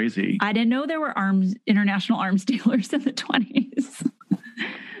 it's crazy. I didn't know there were international arms dealers in the 20s.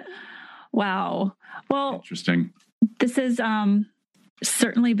 Wow. Well, interesting. This has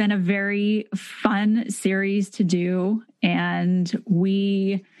certainly been a very fun series to do. And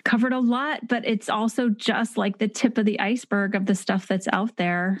we covered a lot, but it's also just like the tip of the iceberg of the stuff that's out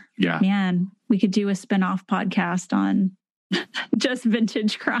there. Yeah. Man, we could do a spin-off podcast on just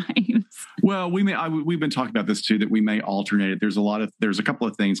vintage crimes. Well, we've been talking about this too, that we may alternate it. There's a couple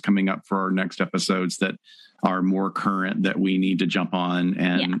of things coming up for our next episodes that are more current that we need to jump on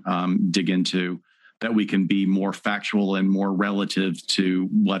and dig into, that we can be more factual and more relative to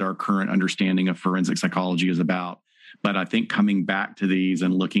what our current understanding of forensic psychology is about. But I think coming back to these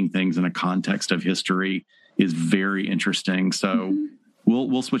and looking things in a context of history is very interesting. So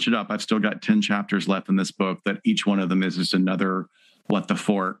we'll switch it up. I've still got 10 chapters left in this book that each one of them is just another what the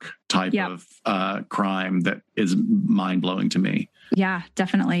fork type of crime that is mind-blowing to me. Yeah,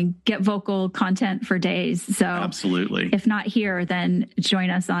 definitely. Get vocal content for days. So absolutely. If not here, then join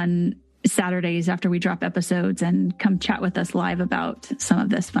us on Saturdays after we drop episodes and come chat with us live about some of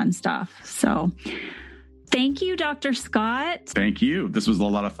this fun stuff. So thank you, Dr. Scott. Thank you. This was a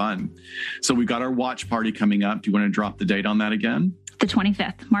lot of fun. So we've got our watch party coming up. Do you want to drop the date on that again? The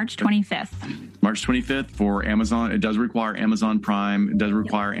 25th, March 25th. March 25th for Amazon. It does require Amazon Prime. It does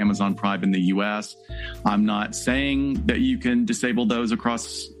require Amazon Prime in the U.S. I'm not saying that you can disable those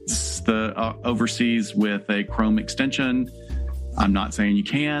across the overseas with a Chrome extension. I'm not saying you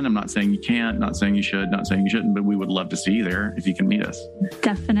can. I'm not saying you can't. Not saying you should. Not saying you shouldn't. But we would love to see you there if you can meet us.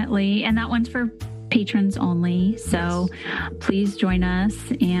 Definitely. And that one's for patrons only. So please join us.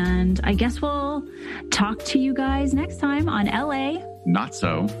 And I guess we'll talk to you guys next time on LA Not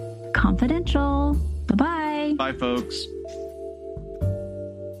So Confidential. Bye-bye. Bye, folks.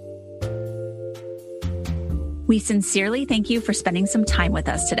 We sincerely thank you for spending some time with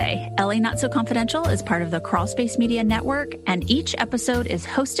us today. LA Not So Confidential is part of the Crawlspace Media Network, and each episode is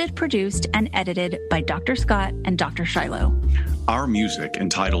hosted, produced, and edited by Dr. Scott and Dr. Shiloh. Our music,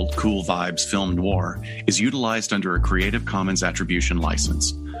 entitled Cool Vibes Film Noir, is utilized under a Creative Commons Attribution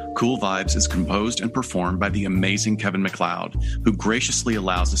license. Cool Vibes is composed and performed by the amazing Kevin MacLeod, who graciously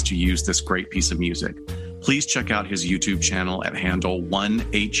allows us to use this great piece of music. Please check out his YouTube channel at handle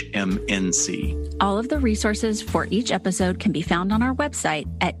 1HMNC. All of the resources for each episode can be found on our website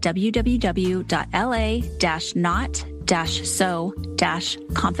at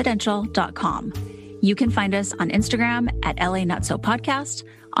www.la-not-so-confidential.com. You can find us on Instagram at LA Not So Podcast,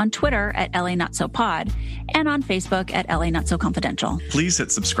 on Twitter at LA Not So Pod, and on Facebook at LA Not So Confidential. Please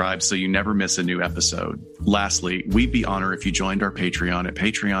hit subscribe so you never miss a new episode. Lastly, we'd be honored if you joined our Patreon at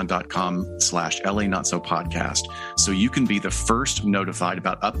patreon.com/LA Not So Podcast, so you can be the first notified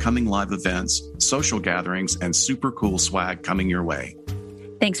about upcoming live events, social gatherings, and super cool swag coming your way.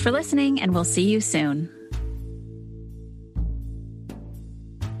 Thanks for listening, and we'll see you soon.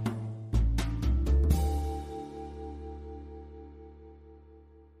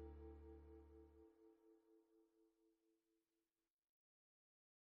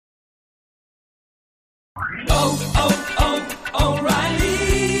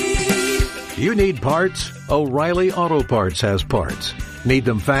 O'Reilly. You need parts? O'Reilly Auto Parts has parts. Need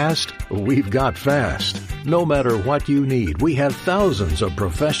them fast? We've got fast. No matter what you need, we have thousands of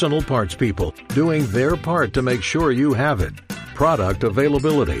professional parts people doing their part to make sure you have it. Product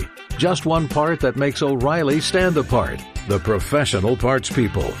availability. Just one part that makes O'Reilly stand apart. The professional parts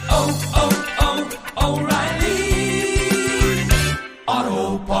people. O'Reilly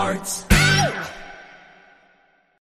Auto Parts.